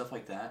 stuff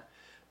like that.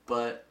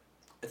 But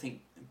I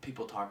think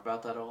people talk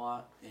about that a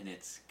lot, and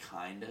it's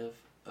kind of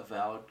a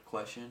valid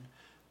question,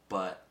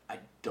 but I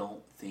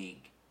don't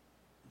think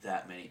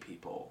that many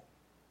people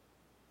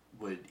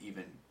would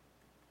even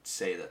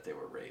say that they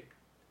were raped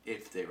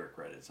if they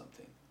regretted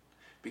something,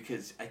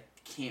 because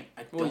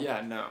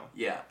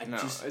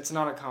it's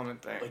not a common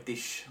thing.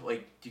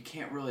 Like, you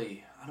can't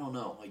really, I don't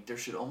know, like, there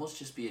should almost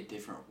just be a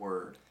different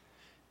word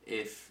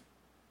if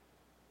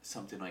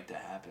something like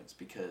that happens,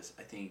 because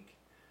I think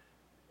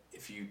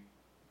if you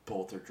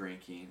both are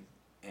drinking,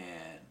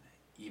 and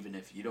even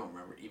if you don't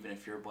remember, even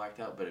if you're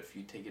blacked out, but if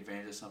you take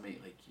advantage of somebody,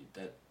 like,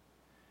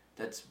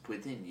 that's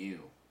within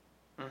you.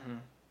 Mm-hmm.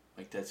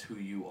 Like, that's who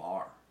you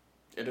are.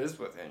 It is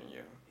within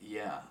you.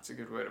 Yeah. It's a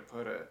good way to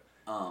put it.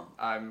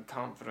 I'm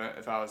confident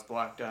if I was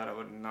blacked out, I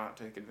would not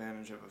take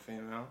advantage of a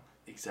female.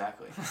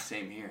 Exactly.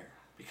 Same here.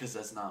 Because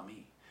that's not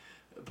me.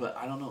 But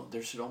I don't know.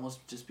 There should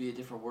almost just be a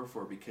different word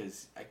for it,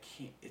 because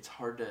it's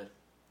hard to...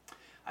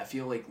 I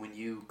feel like when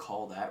you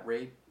call that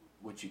rape,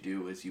 what you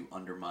do is you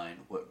undermine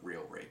what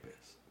real rape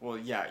is. Well,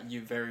 yeah,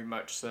 you very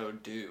much so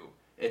do.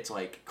 It's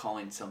like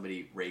calling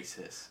somebody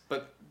racist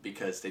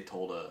because they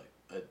told a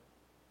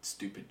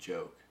stupid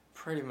joke.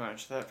 Pretty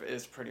much. That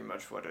is pretty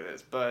much what it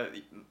is. But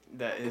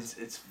that is...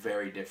 It's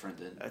very different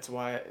than... That's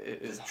why it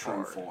is true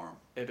hard. Form.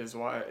 It is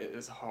why it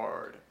is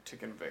hard to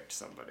convict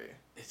somebody.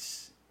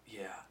 It's...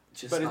 Yeah.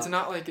 It's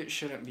not like it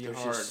shouldn't be hard.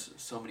 There's just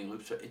so many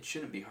loops. It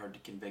shouldn't be hard to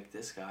convict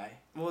this guy.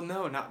 Well,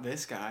 no, not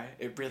this guy.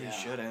 It really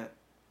shouldn't.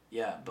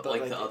 Yeah, but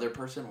like the other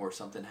person where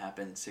something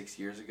happened 6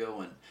 years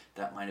ago and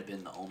that might have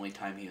been the only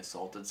time he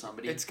assaulted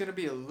somebody. It's going to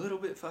be a little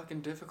bit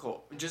fucking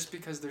difficult just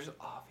because there's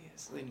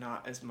obviously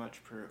not as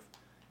much proof.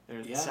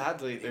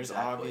 Sadly, there's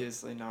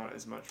obviously not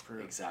as much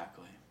proof.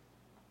 Exactly.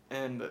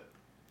 And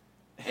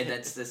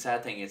that's the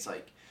sad thing. It's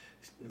like...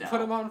 No.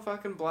 Put him on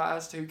fucking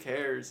blast. Who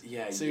cares?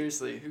 Yeah.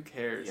 Seriously, who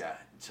cares? Yeah.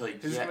 So,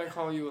 like, who's going to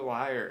call you a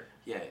liar?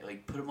 Yeah,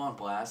 like, put him on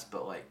blast,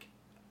 but, like,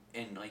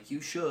 and like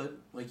you should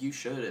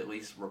at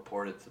least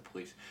report it to the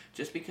police.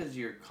 Just because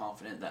you're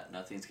confident that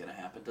nothing's gonna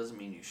happen doesn't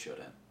mean you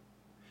shouldn't.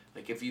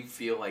 Like if you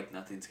feel like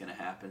nothing's gonna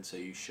happen, so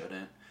you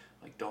shouldn't.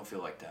 Like don't feel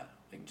like that.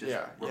 Like just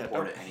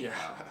report it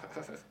anyhow.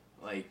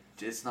 Like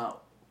it's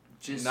not.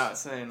 Just not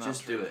saying not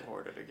just to do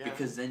report it again.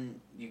 Because then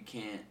you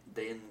can't.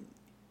 Then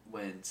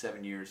when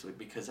 7 years,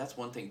 because that's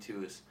one thing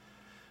too is,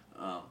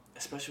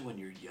 especially when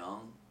you're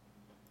young,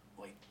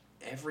 like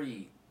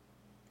every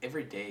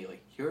day,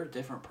 like you're a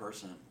different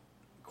person,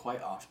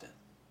 quite often.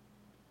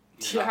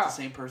 You're not the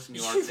same person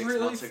you are 6 really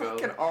months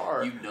ago.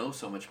 Are. You know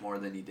so much more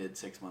than you did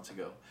 6 months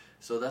ago.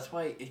 So that's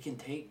why it can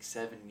take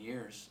 7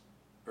 years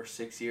or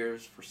 6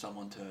 years for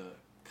someone to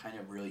kind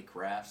of really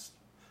grasp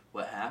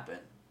what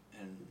happened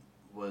and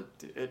what.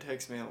 It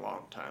takes me a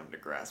long time to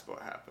grasp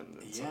what happened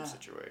in some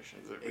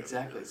situations. It really,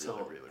 exactly.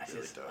 really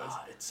does.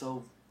 It's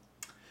so.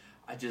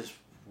 I just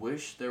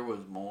wish there was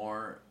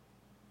more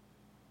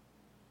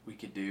we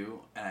could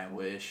do, and I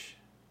wish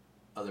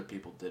other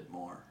people did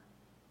more.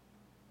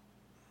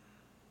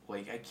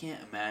 Like, I can't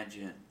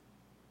imagine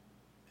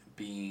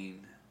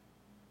being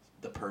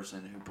the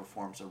person who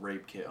performs a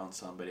rape kit on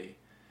somebody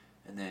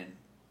and then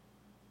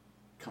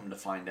come to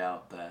find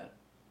out that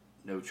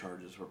no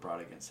charges were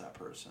brought against that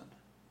person.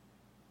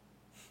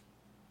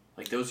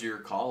 Like, those are your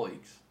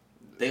colleagues.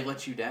 They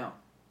let you down.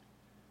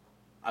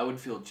 I would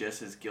feel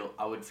just as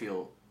I would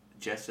feel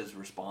just as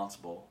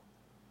responsible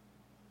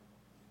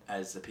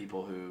as the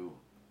people who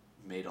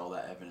made all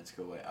that evidence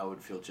go away. I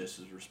would feel just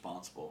as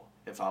responsible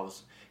if I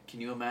was.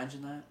 Can you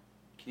imagine that?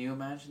 Can you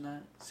imagine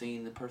that?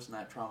 Seeing the person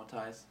that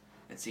traumatized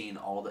and seeing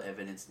all the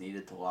evidence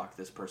needed to lock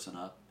this person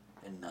up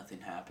and nothing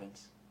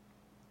happens?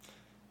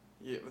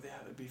 Yeah, well,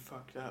 that'd be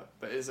fucked up.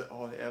 But is it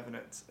all the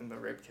evidence in the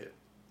rape kit?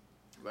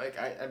 Like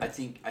I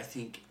think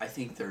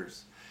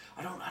there's.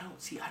 I don't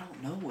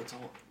know what's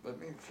all. Let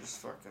me just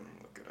fucking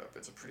look it up.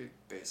 It's a pretty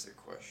basic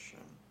question.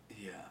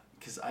 Yeah,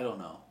 because I don't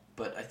know.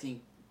 But I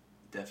think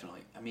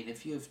definitely. I mean,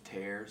 if you have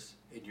tears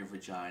in your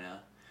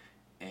vagina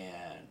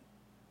and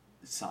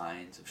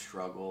signs of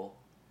struggle,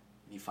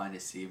 and you find a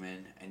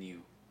semen and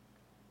you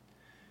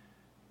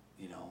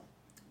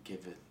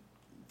give it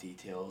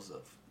details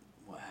of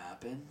what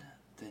happened,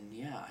 then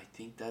yeah, I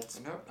think that's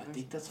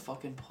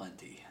fucking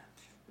plenty.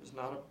 There's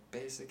not a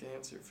basic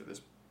answer for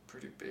this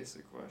pretty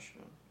basic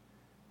question.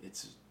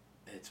 It's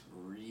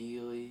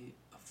really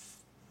a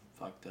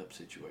fucked up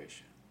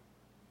situation.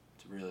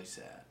 It's really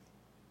sad.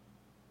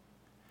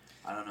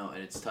 I don't know,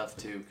 and it's tough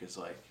too, because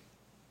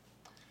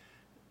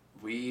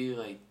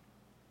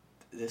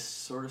this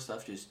sort of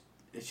stuff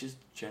it's just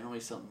generally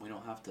something we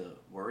don't have to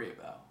worry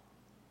about.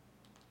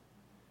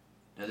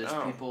 Now there's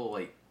people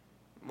like.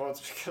 Well,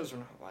 it's because we're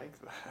not like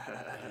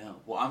that. I know.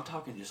 Well, I'm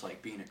talking just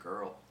like being a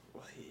girl.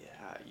 Well,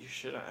 yeah, you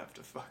shouldn't have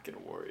to fucking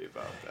worry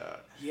about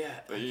that. Yeah,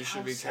 but you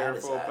should be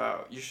careful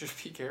about. You should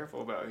be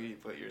careful about who you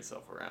put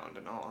yourself around.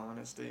 In all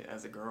honesty,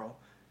 as a girl,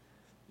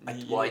 I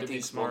think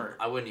be smart.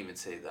 I wouldn't even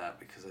say that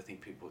because I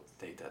think people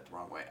take that the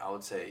wrong way. I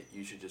would say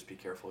you should just be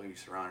careful who you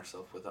surround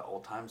yourself with at all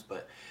times.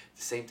 But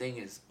the same thing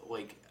is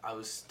like I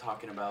was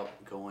talking about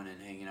going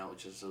and hanging out with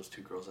just those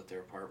two girls at their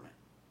apartment.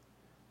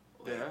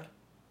 Like, yeah.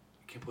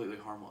 Completely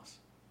harmless.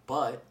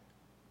 But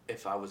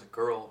if I was a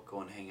girl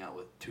going to hang out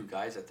with two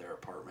guys at their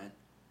apartment,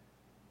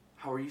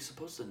 how are you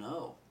supposed to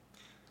know?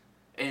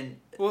 And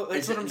well,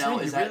 that's what I'm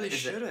saying. You really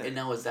shouldn't. And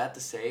now is that to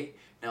say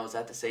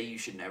you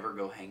should never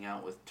go hang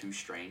out with two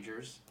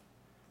strangers?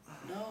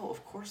 No,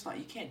 of course not.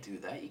 You can't do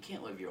that. You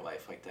can't live your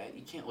life like that.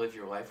 You can't live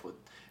your life with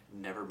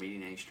never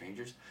meeting any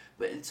strangers.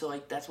 But and so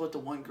like that's what the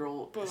one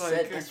girl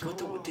said. That's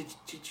what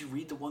did you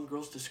read the one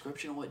girl's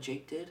description of what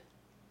Jake did?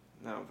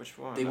 No, which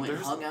one? They went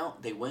and hung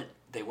out. They went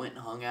and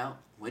hung out.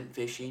 Went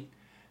fishing,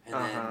 and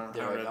then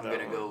they're like, "I'm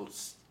gonna go."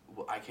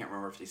 I can't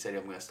remember if they said,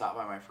 "I'm gonna stop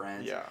by my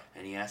friend's." Yeah.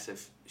 And he asked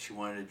if she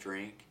wanted a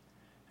drink,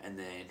 and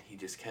then he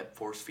just kept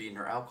force feeding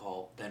her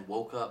alcohol. Then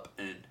woke up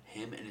and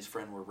him and his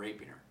friend were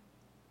raping her.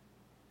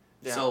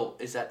 Yeah. So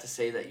is that to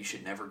say that you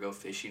should never go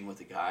fishing with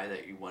a guy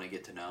that you want to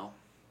get to know?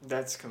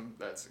 That's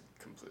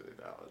completely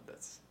valid.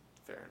 That's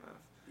fair enough.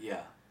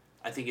 Yeah,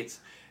 I think it's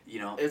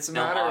it's a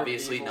matter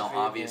obviously of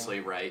obviously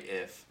right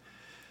if.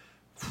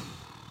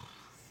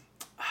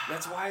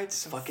 That's why it's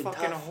so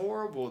fucking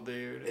horrible,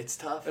 dude. It's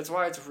tough. That's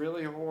why it's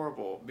really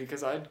horrible,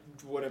 because I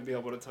wouldn't be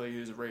able to tell you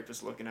who's a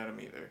rapist looking at him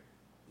either.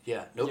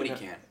 Yeah, nobody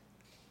can.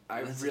 I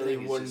really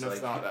wouldn't have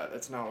thought that.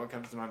 That's not what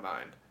comes to my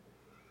mind.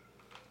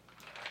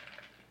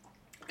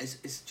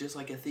 It's just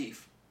like a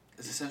thief.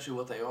 It's essentially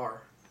what they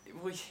are.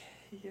 Well,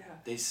 yeah.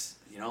 They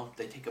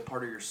take a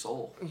part of your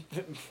soul.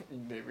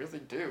 They really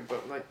do,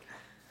 but like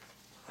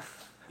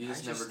you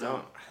just never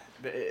know.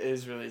 It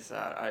is really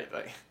sad.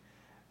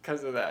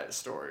 Because of that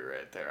story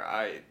right there,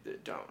 I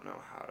don't know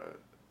how to.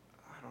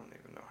 I don't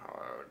even know how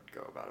I would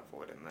go about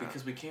avoiding that.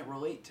 Because we can't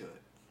relate to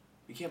it.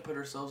 We can't put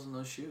ourselves in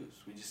those shoes.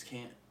 We just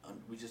can't.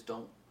 We just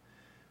don't.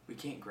 We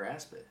can't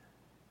grasp it.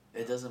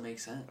 It doesn't make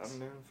sense. I'm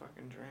doing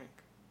fucking drink.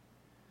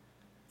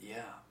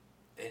 Yeah,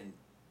 and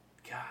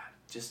God,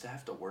 just to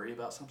have to worry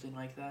about something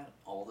like that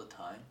all the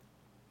time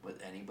with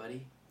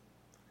anybody.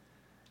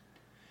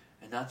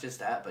 not just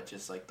that, but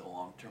just like the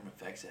long-term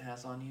effects it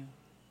has on you.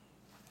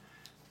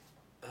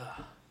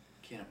 Ugh,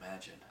 can't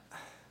imagine.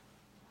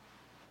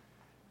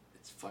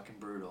 It's fucking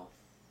brutal.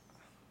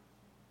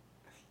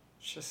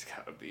 Just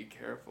gotta be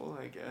careful,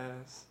 I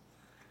guess.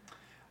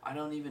 I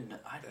don't even know.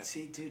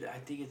 See, dude, I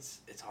think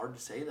it's hard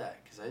to say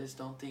that because I just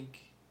don't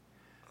think.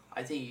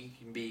 I think you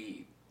can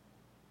be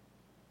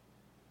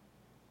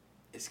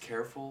as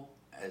careful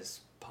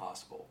as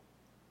possible,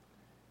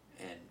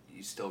 and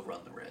you still run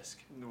the risk.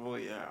 Well,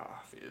 yeah,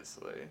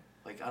 obviously.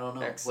 Like, I don't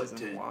know. X What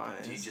isn't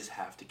wise. do you just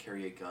have to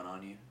carry a gun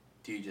on you?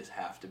 Do you just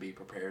have to be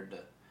prepared to,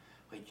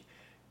 like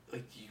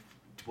you?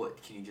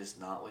 What, can you just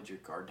not let your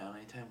guard down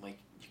anytime? Like,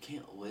 you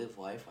can't live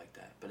life like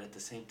that. But at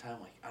the same time,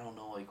 like, I don't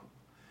know, like,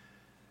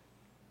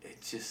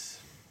 it's just,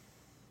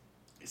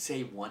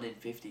 say 1 in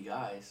 50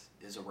 guys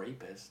is a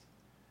rapist.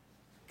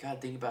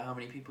 God, think about how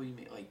many people you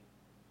meet. Like,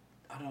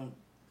 I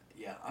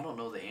don't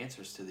know the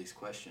answers to these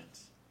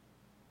questions.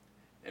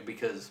 And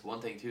because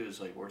one thing too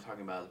is, like, we're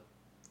talking about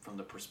from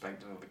the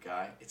perspective of a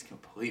guy, it's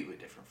completely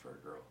different for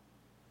a girl.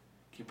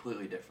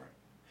 Completely different.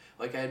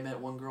 Like, I had met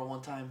one girl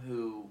one time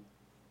who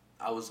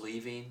I was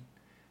leaving,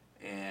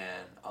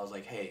 and I was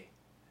like, hey,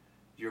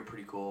 you're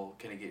pretty cool.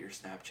 Can I get your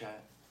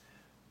Snapchat?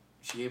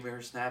 She gave me her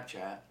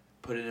Snapchat,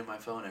 put it in my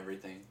phone,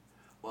 everything.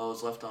 Well, it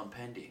was left on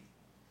pending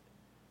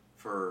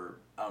for,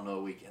 I don't know,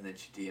 a week, and then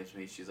she DMs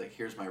me. She's like,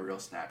 here's my real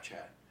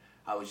Snapchat.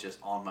 I was just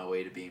on my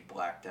way to being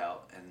blacked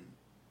out, and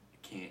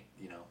can't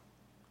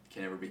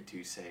never be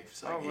too safe,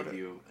 so I gave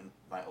you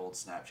my old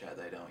Snapchat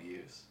that I don't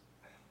use.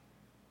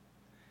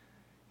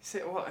 See,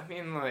 well, I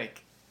mean,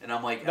 like... And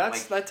I'm like...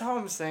 That's how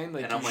I'm saying,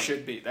 like, you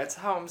should be. That's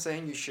how I'm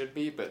saying you should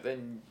be, but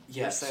then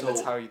you're saying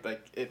that's how you,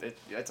 like,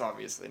 that's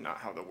obviously not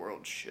how the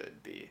world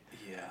should be.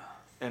 Yeah.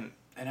 And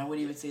I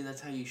wouldn't even say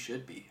that's how you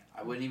should be.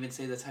 I wouldn't even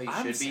say that's how you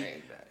should be. I'm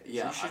saying that.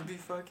 Yeah, you should be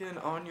fucking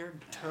on your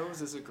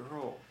toes as a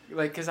girl.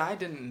 Like, because I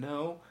didn't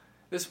know.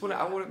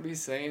 I wouldn't be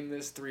saying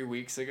this 3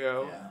 weeks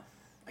ago. Yeah.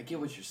 I get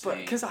what you're saying.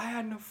 But because I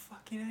had no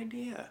fucking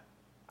idea.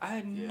 I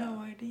had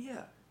no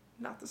idea.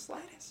 Not the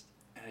slightest.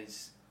 And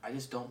I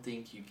just don't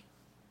think you...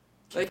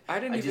 Like,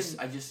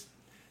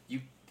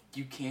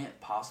 you can't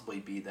possibly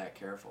be that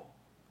careful.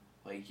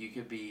 Like, you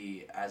could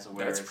be as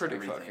aware as everything.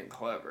 That's pretty fucking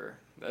clever.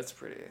 That's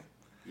pretty...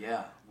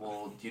 Yeah.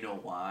 Well, do you know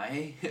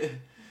why?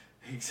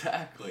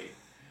 Exactly.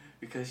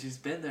 Because she's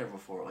been there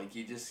before. Like,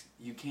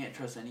 you can't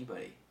trust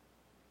anybody.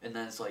 And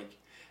that's like...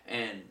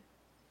 And,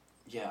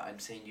 yeah, I'm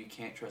saying you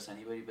can't trust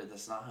anybody, but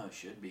that's not how it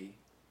should be.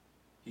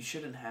 You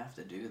shouldn't have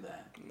to do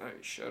that. No, you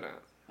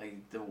shouldn't. Like,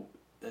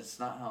 that's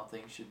not how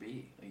things should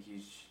be.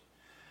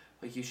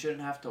 Like, you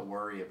shouldn't have to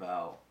worry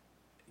about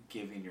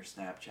giving your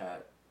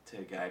Snapchat to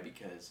a guy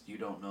because you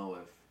don't know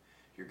if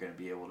you're going to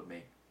be able to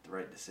make the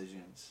right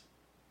decisions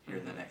here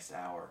in the next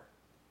hour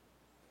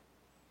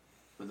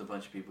with a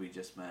bunch of people you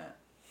just met.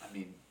 I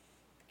mean,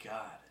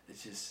 God,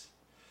 it's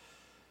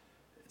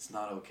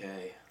not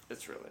okay.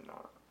 It's really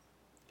not.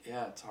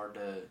 Yeah, it's hard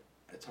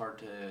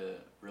to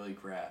really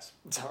grasp.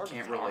 It's hard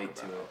to relate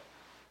to it.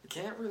 You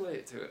can't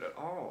relate to it at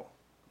all.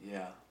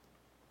 Yeah.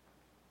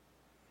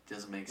 It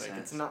doesn't make sense.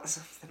 It's not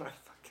something I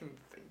fucking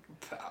think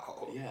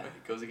about. Yeah,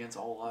 it goes against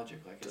all logic,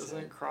 like I said.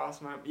 Doesn't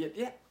cross my...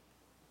 Yeah,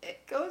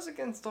 it goes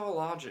against all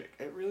logic.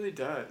 It really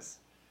does.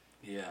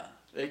 Yeah.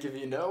 Like, if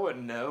you know what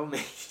no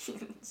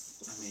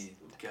means... I mean,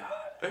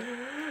 God.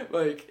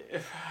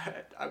 Like,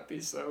 I'd be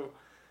so...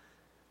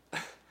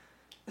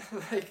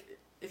 Like...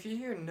 If you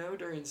hear no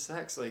during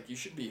sex, like, you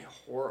should be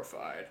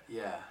horrified.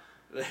 Yeah.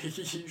 Like,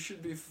 you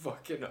should be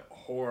fucking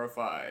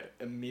horrified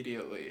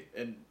immediately.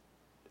 And,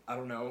 I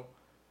don't know,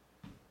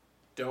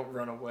 don't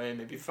run away.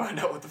 Maybe find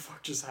out what the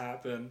fuck just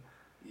happened.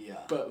 Yeah.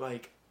 But,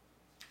 like,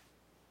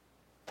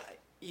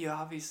 you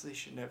obviously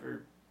should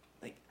never,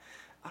 like,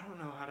 I don't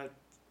know how to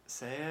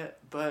say it,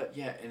 but...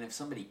 Yeah, and if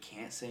somebody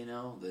can't say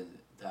no, then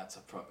that's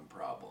a fucking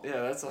problem.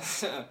 Yeah, that's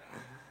a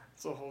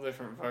whole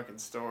different fucking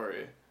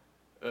story.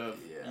 Of,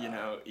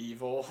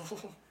 evil.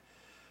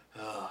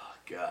 Oh,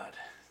 God.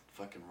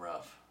 Fucking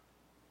rough.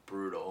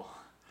 Brutal.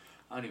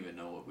 I don't even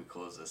know what we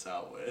close this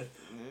out with.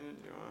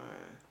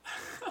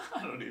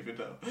 I don't even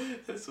know.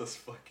 This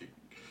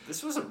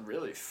was a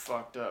really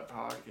fucked up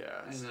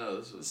podcast. I know,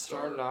 this was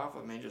started off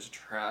with me just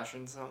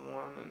trashing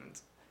someone,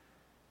 and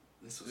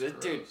this was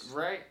gross. Dude,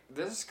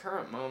 this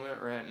current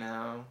moment right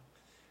now,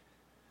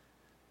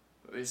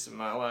 at least in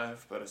my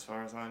life, but as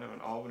far as I know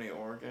in Albany,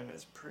 Oregon,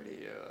 is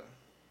pretty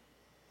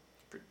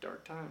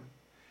dark time.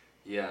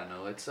 Yeah,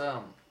 no, it's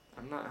I'm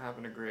not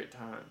having a great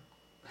time.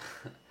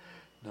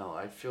 No,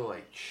 I feel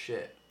like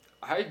shit.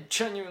 I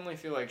genuinely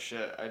feel like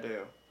shit. I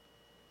do.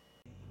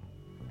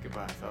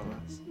 Goodbye,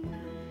 fellas.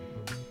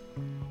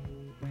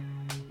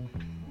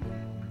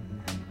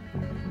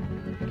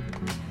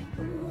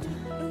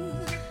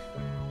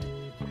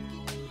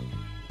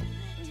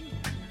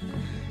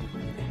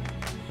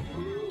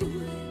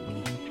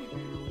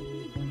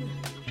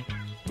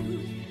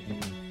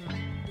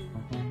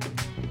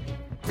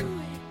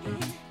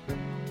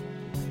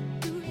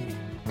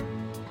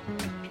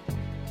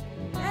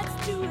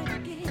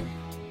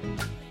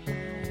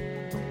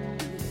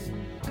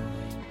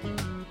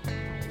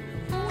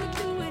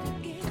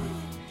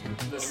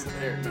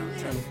 Here, no,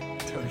 turn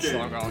the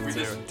song off we too.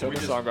 just, Turn we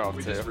the just, song off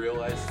we too. just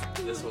realized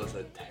this was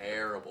a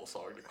terrible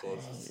song to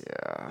close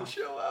Yeah. the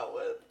show out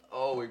with.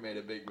 Oh, we made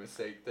a big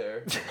mistake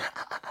there.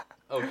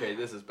 Okay,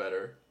 this is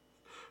better.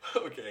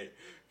 Okay,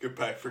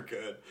 goodbye for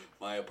good.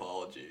 My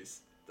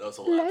apologies. That was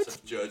a lapse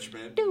of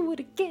judgment. Do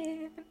it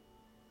again.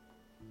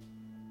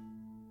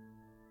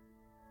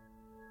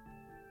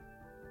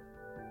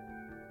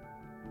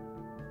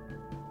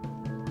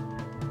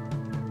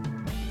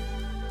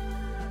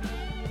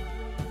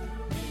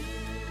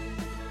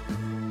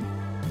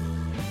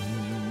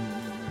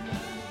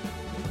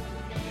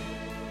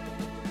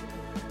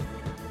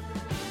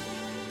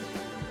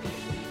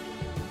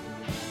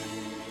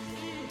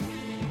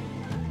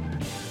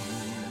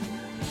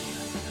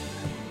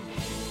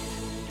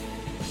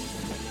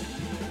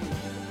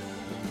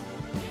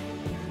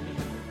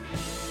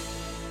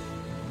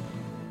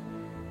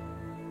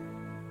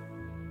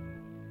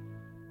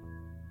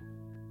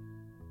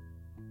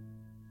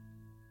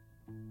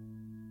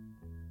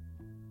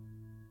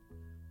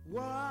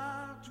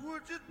 What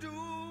would you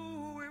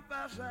do if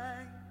I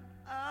sang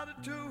out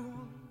of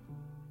tune?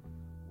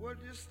 Would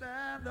you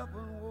stand up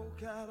and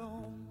walk out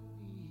on me?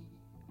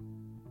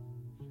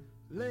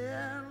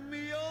 Lend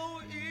me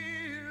your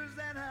ears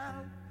and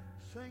I'll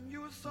sing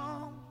you a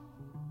song.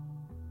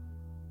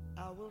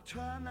 I will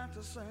try not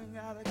to sing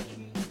out of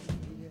key.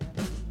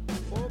 Yeah.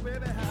 Oh,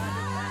 baby,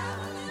 how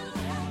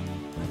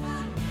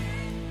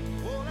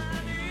all I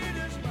need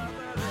is my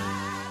brother.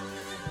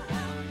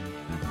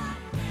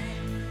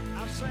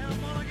 I say I'm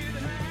gonna get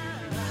high.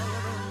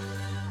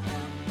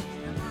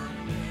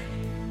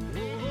 Oh,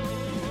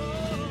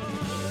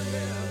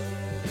 yeah.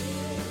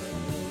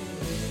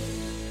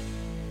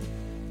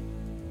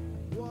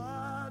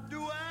 What do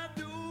I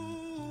do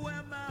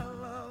when my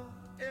love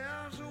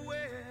is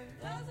away?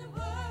 Does it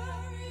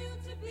worry you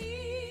to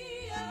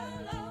be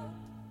alone?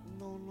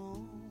 No, no.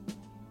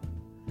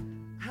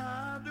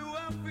 How do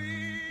I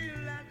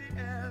feel at the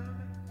end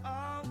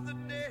of the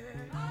day?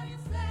 Are you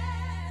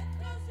sad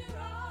 'cause you're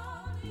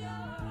on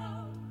your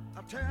own? I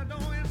tell you,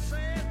 don't you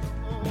say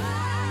no. I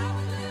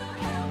was a little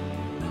help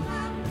from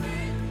my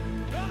friend.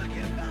 Gonna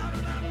get out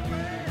of that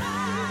way. I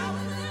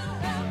was a little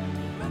help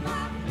from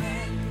my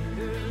friend.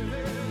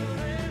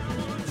 I'm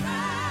gonna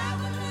try. I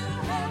was a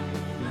little help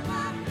from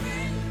my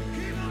friend.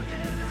 Keep on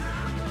getting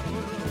high.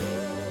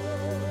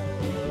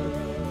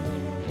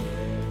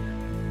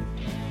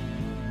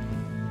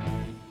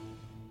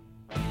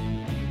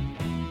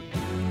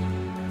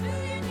 Do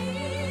you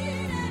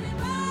need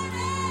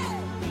anybody?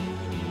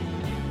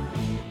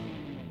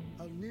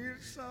 I need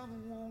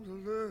someone to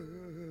love.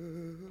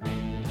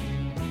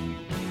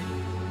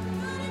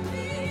 Could it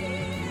be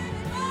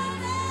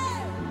anybody?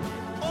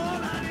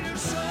 All I need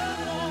is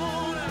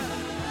someone.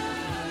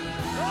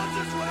 Knows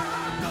just where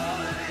I'm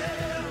going,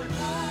 yeah.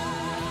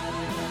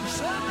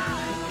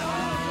 Somebody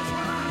knows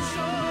what I'm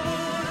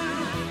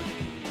showing.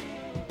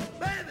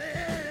 Baby,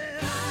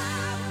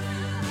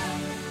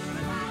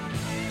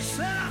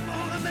 said I'm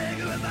gonna make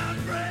it without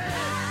breath.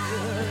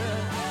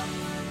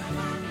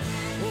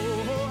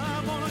 Oh,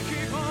 I'm gonna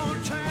keep on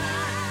trying.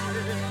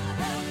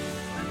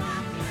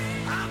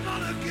 I'm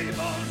gonna keep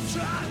on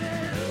trying.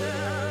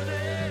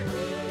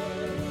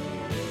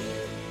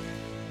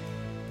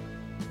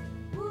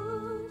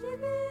 Would you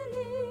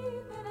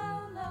believe in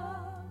our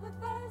love at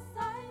first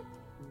sight?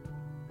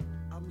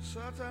 I'm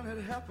certain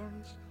it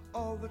happens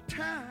all the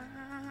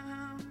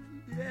time,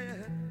 yeah.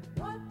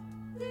 What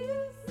do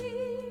you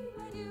see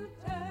when you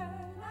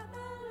turn out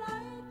the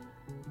light?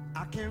 I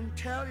can't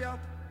tell you,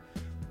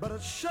 but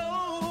it sure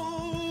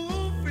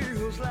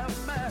feels like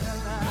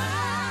madness. I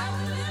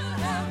was a little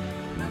help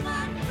from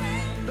my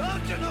friend.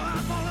 Don't you know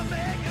I'm gonna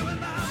make it with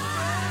my I was a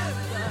friends?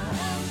 little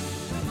help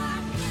from my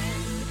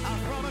friend. I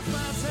promised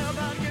myself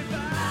I'd get I by.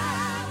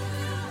 was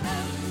a little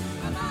help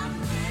from my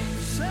friend.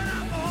 Said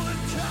I'm gonna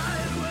try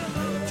it with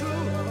them too.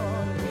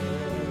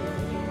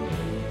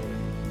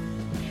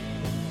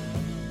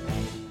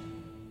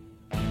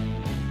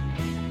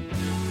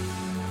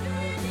 Do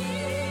you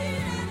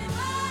need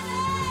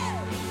anybody?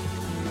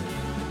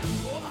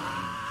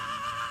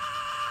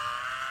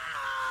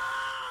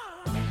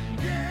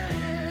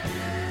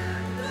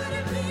 Could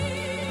it be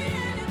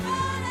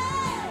anybody?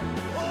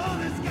 Oh,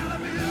 there's gotta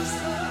be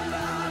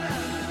somebody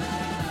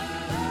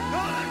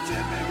gonna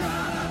tip me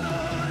right, I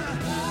know it.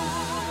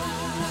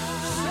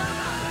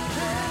 Somebody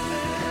take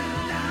me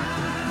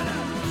down.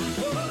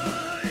 Oh,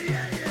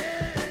 yeah,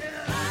 yeah.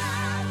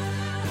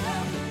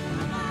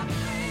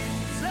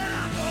 Said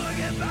I'm gonna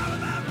get by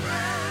with my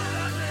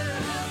friend.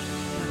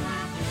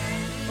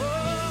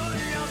 Oh,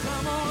 yes,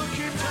 I'm gonna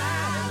keep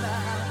trying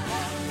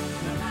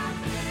now.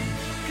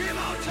 Keep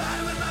on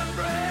trying with my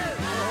friend.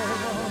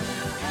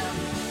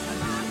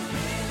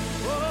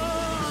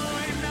 Oh,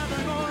 ain't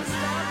nothing gonna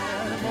stop me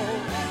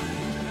anymore.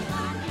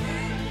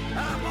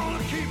 I'm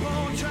gonna keep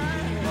on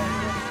trying.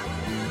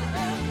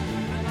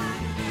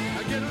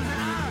 Getting high.